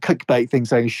clickbait thing,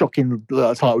 saying a shocking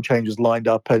title change was lined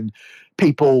up, and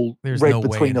people read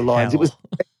between the lines. It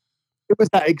was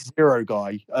that X0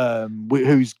 guy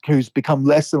who's become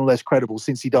less and less credible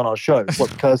since he done our show. What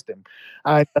cursed him,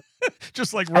 and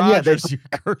just like Rogers, you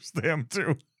cursed him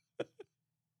too.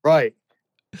 Right,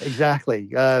 exactly.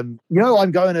 I'm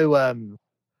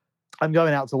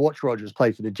going out to watch Rogers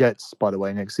play for the Jets, by the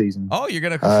way, next season. Oh, you're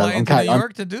going to fly into New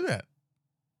York to do that?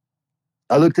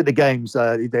 I looked at the games.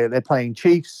 They're playing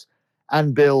Chiefs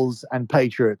and Bills and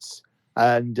Patriots.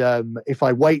 And if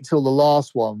I wait till the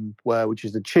last one, which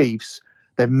is the Chiefs,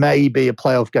 there may be a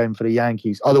playoff game for the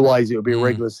Yankees. Otherwise, it would be a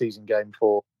regular season game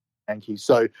for Yankees.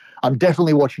 So I'm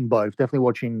definitely watching both. Definitely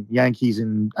watching Yankees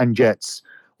and Jets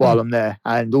while I'm there.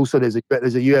 And also, there's a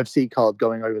UFC card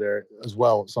going over there as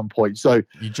well at some point. So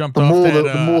you jumped the off more that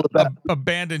the more the better.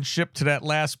 abandoned ship to that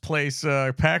last place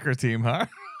Packer team, huh?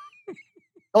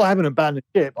 Oh, I haven't abandoned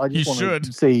ship. I just want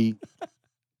to see.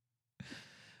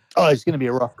 Oh, it's going to be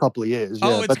a rough couple of years.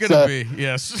 Oh, yeah. it's going to be,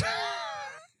 yes.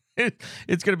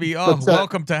 It's going to be,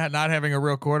 welcome to not having a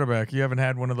real quarterback. You haven't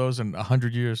had one of those in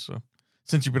 100 years,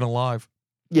 since you've been alive.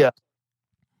 Yeah.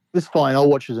 It's fine. I'll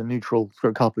watch as a neutral for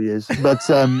a couple of years. But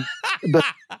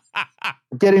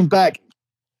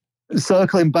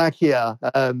circling back here,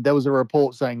 there was a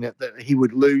report saying that he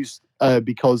would lose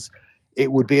because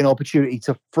it would be an opportunity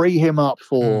to free him up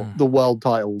for the world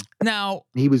title. Now,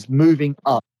 he was moving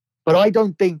up. But I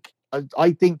think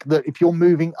that if you're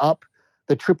moving up,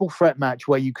 the triple threat match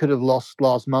where you could have lost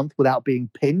last month without being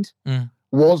pinned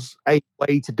was a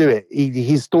way to do it.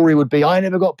 His story would be, I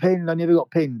never got pinned.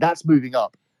 That's moving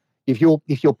up. If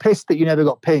you're pissed that you never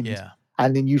got pinned,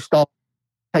 and then you start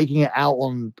taking it out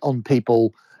on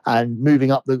people and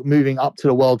moving up to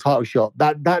the world title shot,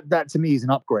 that to me is an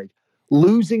upgrade.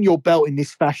 Losing your belt in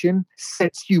this fashion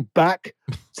sets you back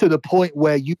to the point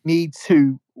where you need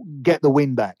to get the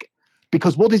win back.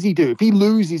 Because what does he do? If he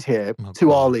loses here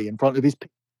to Ali in front of his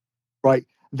people, right,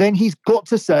 then he's got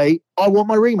to say, I want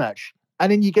my rematch.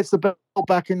 And then he gets the belt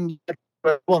back and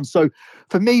one. So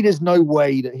for me, there's no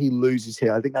way that he loses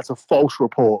here. I think that's a false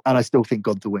report, and I still think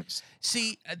Gunther wins.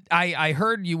 See, I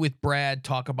heard you with Brad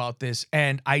talk about this,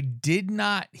 and I did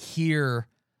not hear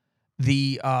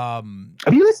the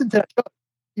Have you listened to that show?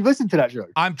 You've listened to that show?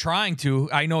 I'm trying to.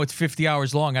 I know it's 50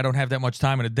 hours long. I don't have that much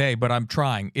time in a day, but I'm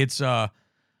trying. It's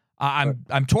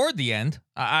I'm toward the end.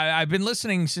 I've been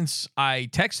listening since I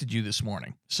texted you this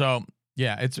morning. So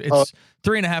yeah, it's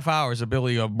 3.5 hours of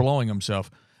Billy blowing himself.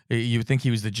 You would think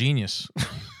he was the genius.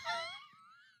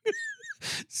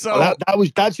 So that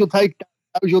was your take.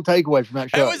 That was your takeaway from that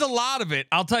show. It was a lot of it.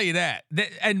 I'll tell you that.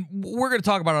 And we're going to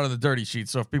talk about it on the Dirty Sheets.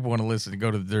 So if people want to listen,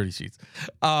 go to the Dirty Sheets.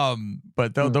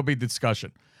 But there'll be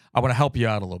discussion. I want to help you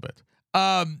out a little bit.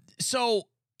 So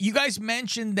you guys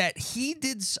mentioned that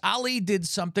Ali did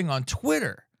something on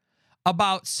Twitter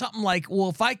about something like, well,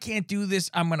 if I can't do this,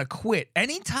 I'm going to quit.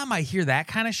 Anytime I hear that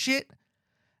kind of shit,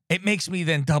 it makes me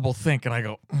then double think. And I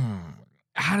go,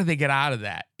 how do they get out of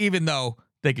that? Even though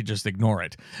they could just ignore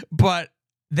it. But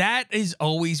that is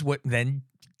always what then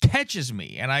catches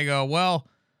me. And I go, well,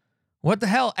 what the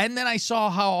hell? And then I saw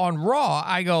how on Raw,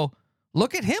 I go,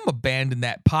 look at him abandon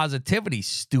that positivity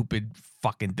stupid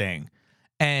fucking thing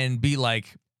and be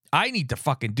like, I need to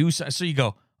fucking do something. So you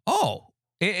go, oh,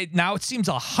 now it seems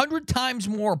 100 times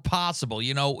more possible,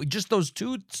 just those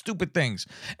two stupid things.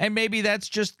 And maybe that's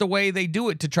just the way they do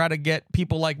it to try to get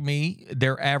people like me,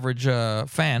 their average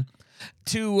fan,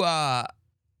 to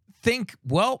think,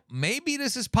 well, maybe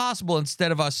this is possible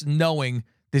instead of us knowing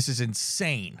this is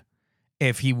insane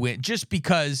if he wins, just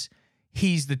because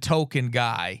he's the token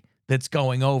guy that's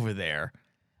going over there.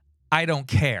 I don't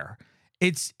care.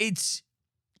 It's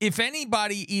if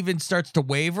anybody even starts to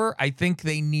waver, I think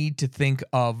they need to think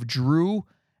of Drew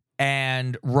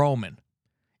and Roman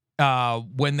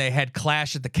when they had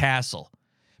Clash at the Castle,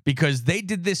 because they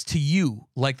did this to you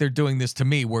like they're doing this to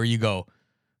me, where you go,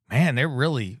 man,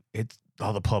 it's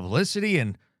all the publicity,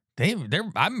 and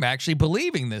I'm actually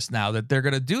believing this now that they're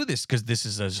going to do this because this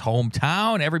is his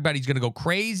hometown. Everybody's going to go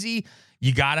crazy.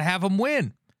 You got to have him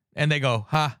win. And they go,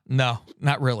 no,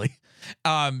 not really.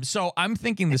 So I'm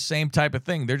thinking the same type of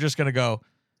thing. They're just going to go,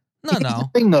 no. Here's the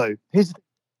thing, though. Here's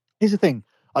the thing.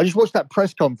 I just watched that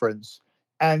press conference,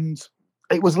 and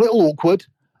it was a little awkward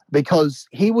because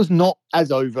he was not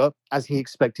as over as he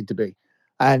expected to be.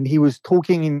 And he was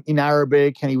talking in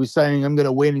Arabic, and he was saying, I'm going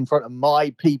to win in front of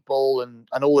my people and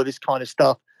all of this kind of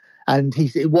stuff. And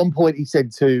at one point he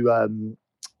said to, I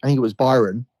think it was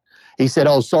Byron, he said,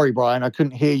 oh, sorry, Brian, I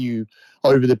couldn't hear you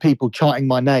over the people chanting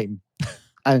my name.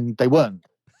 And they weren't.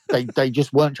 They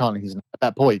just weren't chanting his name at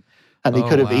that point. And they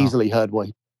could have easily heard what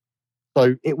he.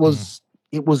 So it was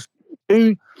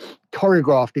too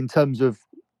choreographed in terms of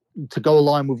to go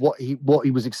align with what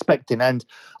he was expecting. And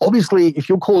obviously, if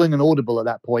you're calling an audible at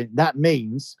that point, that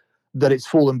means that it's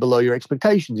fallen below your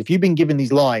expectations. If you've been given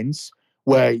these lines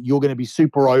where you're going to be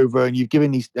super over, and you've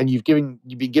been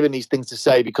given these things to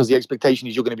say because the expectation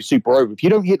is you're going to be super over. If you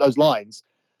don't hit those lines,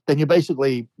 then you're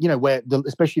basically,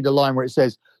 especially the line where it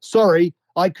says, sorry,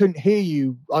 I couldn't hear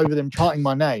you over them chanting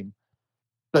my name.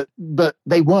 But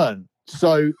they weren't.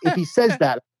 So if he says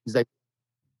that,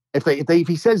 If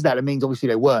he says that, it means obviously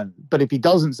they weren't. But if he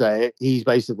doesn't say it, he's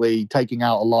basically taking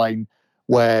out a line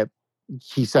where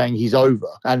he's saying he's over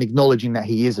and acknowledging that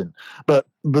he isn't. But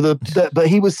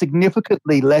he was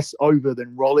significantly less over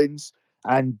than Rollins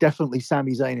and definitely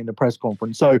Sami Zayn in the press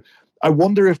conference. So I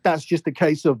wonder if that's just a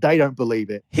case of they don't believe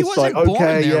it. He wasn't born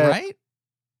there, right?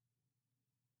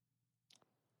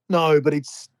 No, but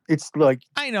it's like,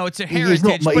 I know it's a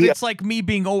heritage, but it's like me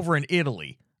being over in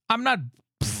Italy. I'm not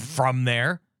from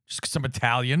there just because I'm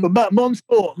Italian. But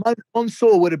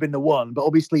Mansoor would have been the one, but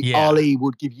obviously Ali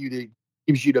would gives you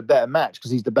the better match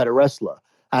because he's the better wrestler,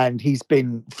 and he's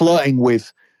been flirting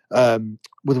with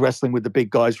wrestling with the big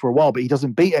guys for a while, but he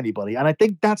doesn't beat anybody. And I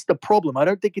think that's the problem. I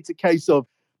don't think it's a case of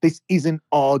this isn't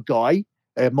our guy.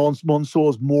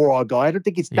 Mansoor's more our guy. I don't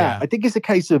think it's that. I think it's a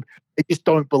case of they just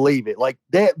don't believe it. Like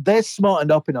they're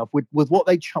smartened up enough with what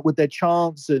with their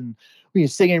chants and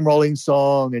singing Rollins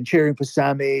song and cheering for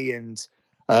Sammy and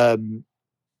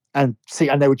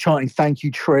they were chanting "Thank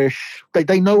you, Trish."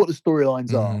 They know what the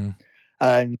storylines are,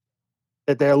 and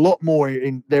they're a lot more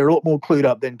clued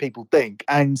up than people think.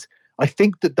 And I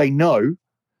think that they know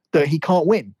that he can't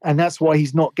win, and that's why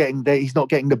he's not getting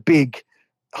the big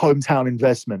hometown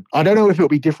investment. I don't know if it'll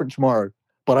be different tomorrow,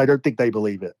 but I don't think they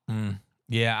believe it.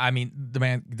 Yeah, I mean,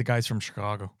 the guy's from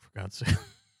Chicago, for God's sake.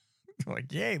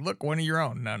 Like, yay, look, one of your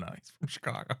own. No, he's from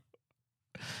Chicago.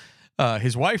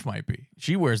 His wife might be.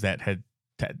 She wears that head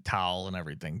towel and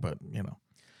everything, but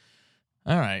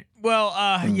All right. Well,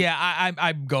 I'm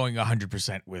going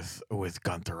 100% with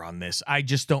Gunther on this. I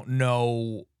just don't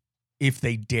know if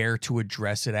they dare to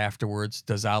address it afterwards.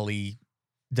 Does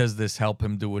this help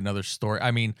him do another story?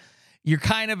 I mean, you're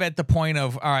kind of at the point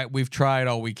of, all right, we've tried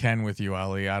all we can with you,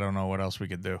 Ali. I don't know what else we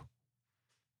could do.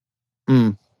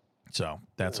 So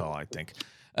that's all I think.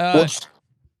 Go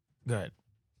ahead.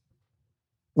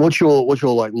 What's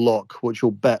your like lock? What's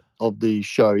your bet of the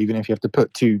show? Even if you have to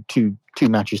put two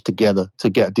matches together to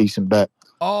get a decent bet.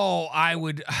 Oh, I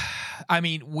would. I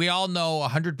mean, we all know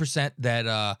 100%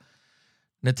 that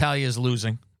Natalya's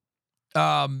losing.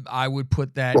 I would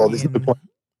put that. Well, this is the point.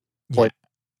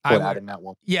 I would adding that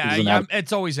one. Yeah,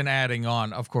 it's always an adding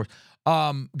on, of course.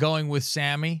 Going with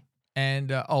Sammy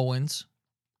and Owens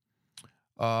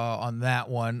on that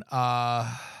one.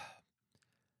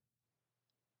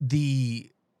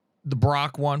 The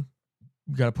Brock one,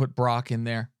 you got to put Brock in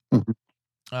there.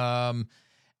 And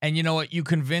you know what? You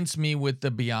convinced me with the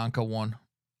Bianca one.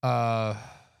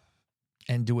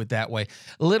 And do it that way.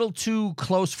 A little too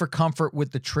close for comfort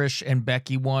with the Trish and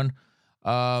Becky one.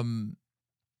 I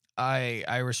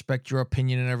respect your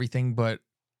opinion and everything, but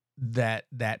that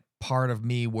part of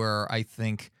me where I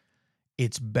think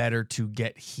it's better to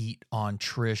get heat on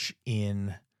Trish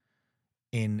in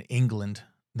England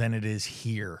than it is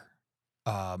here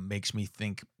makes me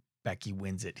think Becky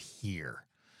wins it here.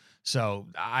 So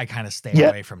I kind of stay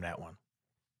away from that one.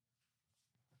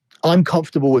 I'm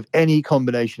comfortable with any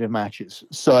combination of matches.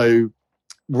 So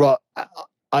if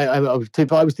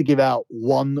I was to give out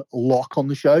one lock on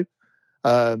the show,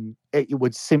 it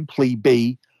would simply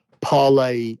be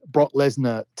parlay Brock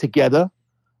Lesnar together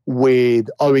with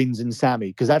Owens and Sammy,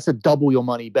 because that's a double your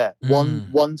money bet.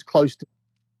 One's close to.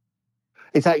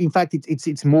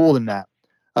 It's more than that,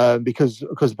 because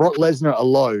Brock Lesnar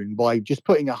alone, by just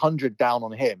putting 100 down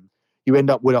on him, you end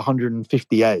up with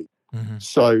 158.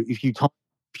 So if you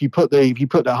put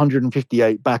the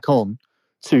 158 back on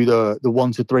to the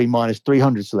 1 to 3 minus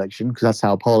 300 selection, because that's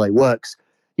how parlay works,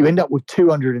 you end up with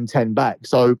 210 back.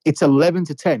 So it's 11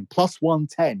 to 10 plus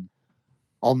 110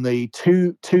 on the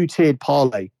two-tiered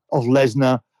parlay of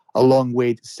Lesnar along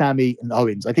with Sammy and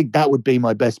Owens. I think that would be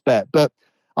my best bet. But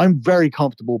I'm very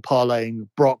comfortable parlaying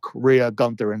Brock, Rhea,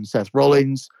 Gunther, and Seth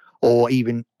Rollins, or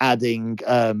even adding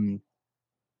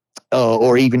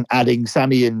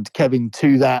Sammy and Kevin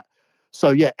to that. So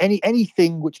yeah,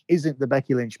 anything which isn't the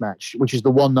Becky Lynch match, which is the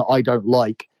one that I don't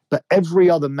like, but every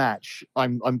other match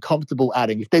I'm comfortable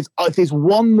adding. If there's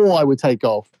one more I would take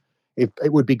off, it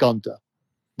would be Gunther.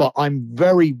 But I'm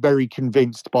very, very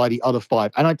convinced by the other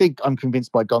 5. And I think I'm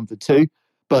convinced by Gunther too.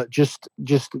 But just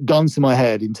guns to my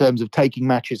head in terms of taking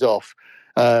matches off,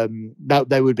 that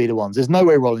they would be the ones. There's no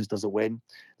way Rollins doesn't win.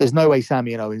 There's no way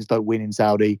Sammy and Owens don't win in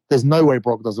Saudi. There's no way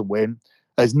Brock doesn't win.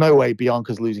 There's no way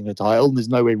Bianca's losing her title. And there's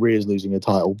no way Rhea's losing her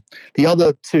title. The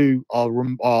other 2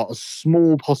 are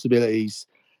small possibilities,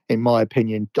 in my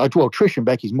opinion. Well, Trish and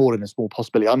Becky's more than a small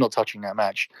possibility. I'm not touching that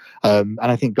match. And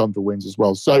I think Gunther wins as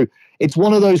well. So it's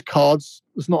one of those cards.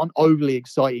 It's not an overly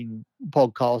exciting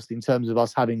podcast in terms of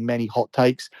us having many hot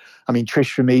takes. I mean,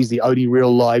 Trish for me is the only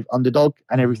real live underdog,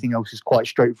 and everything else is quite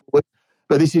straightforward.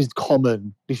 But this is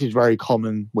common. This is very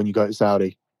common when you go to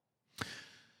Saudi.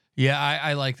 Yeah,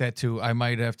 I like that too. I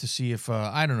might have to see if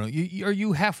I don't know. Are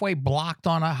you halfway blocked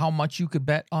on how much you could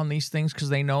bet on these things because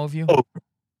they know of you? Oh,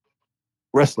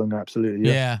 wrestling, absolutely.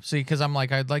 Yeah. Yeah. See, because I'm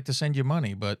like, I'd like to send you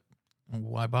money, but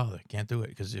why bother? Can't do it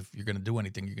because if you're gonna do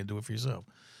anything, you can do it for yourself.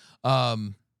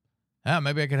 Yeah,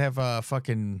 maybe I could have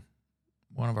fucking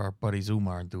one of our buddies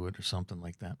Umar do it or something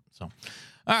like that. So,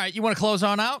 all right, you want to close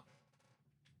on out?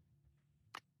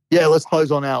 Yeah, let's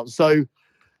close on out. So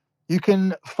you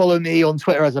can follow me on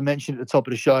Twitter, as I mentioned at the top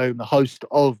of the show. I'm the host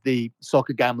of the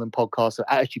Soccer Gambling Podcast, so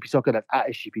at SGP Soccer, that's at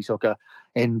SGP Soccer,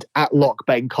 and at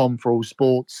LockBettingCom for all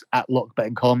sports, at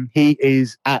LockBettingCom. He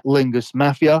is at Lingus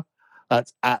Mafia,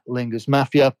 that's at Lingus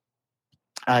Mafia.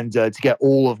 And to get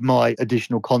all of my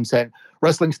additional content,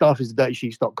 wrestling stuff is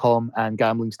dirtysheets.com and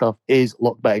gambling stuff is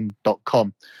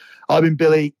lockbetting.com. I've been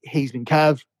Billy, he's been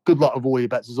Cav. Good luck with all your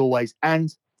bets as always,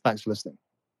 and thanks for listening.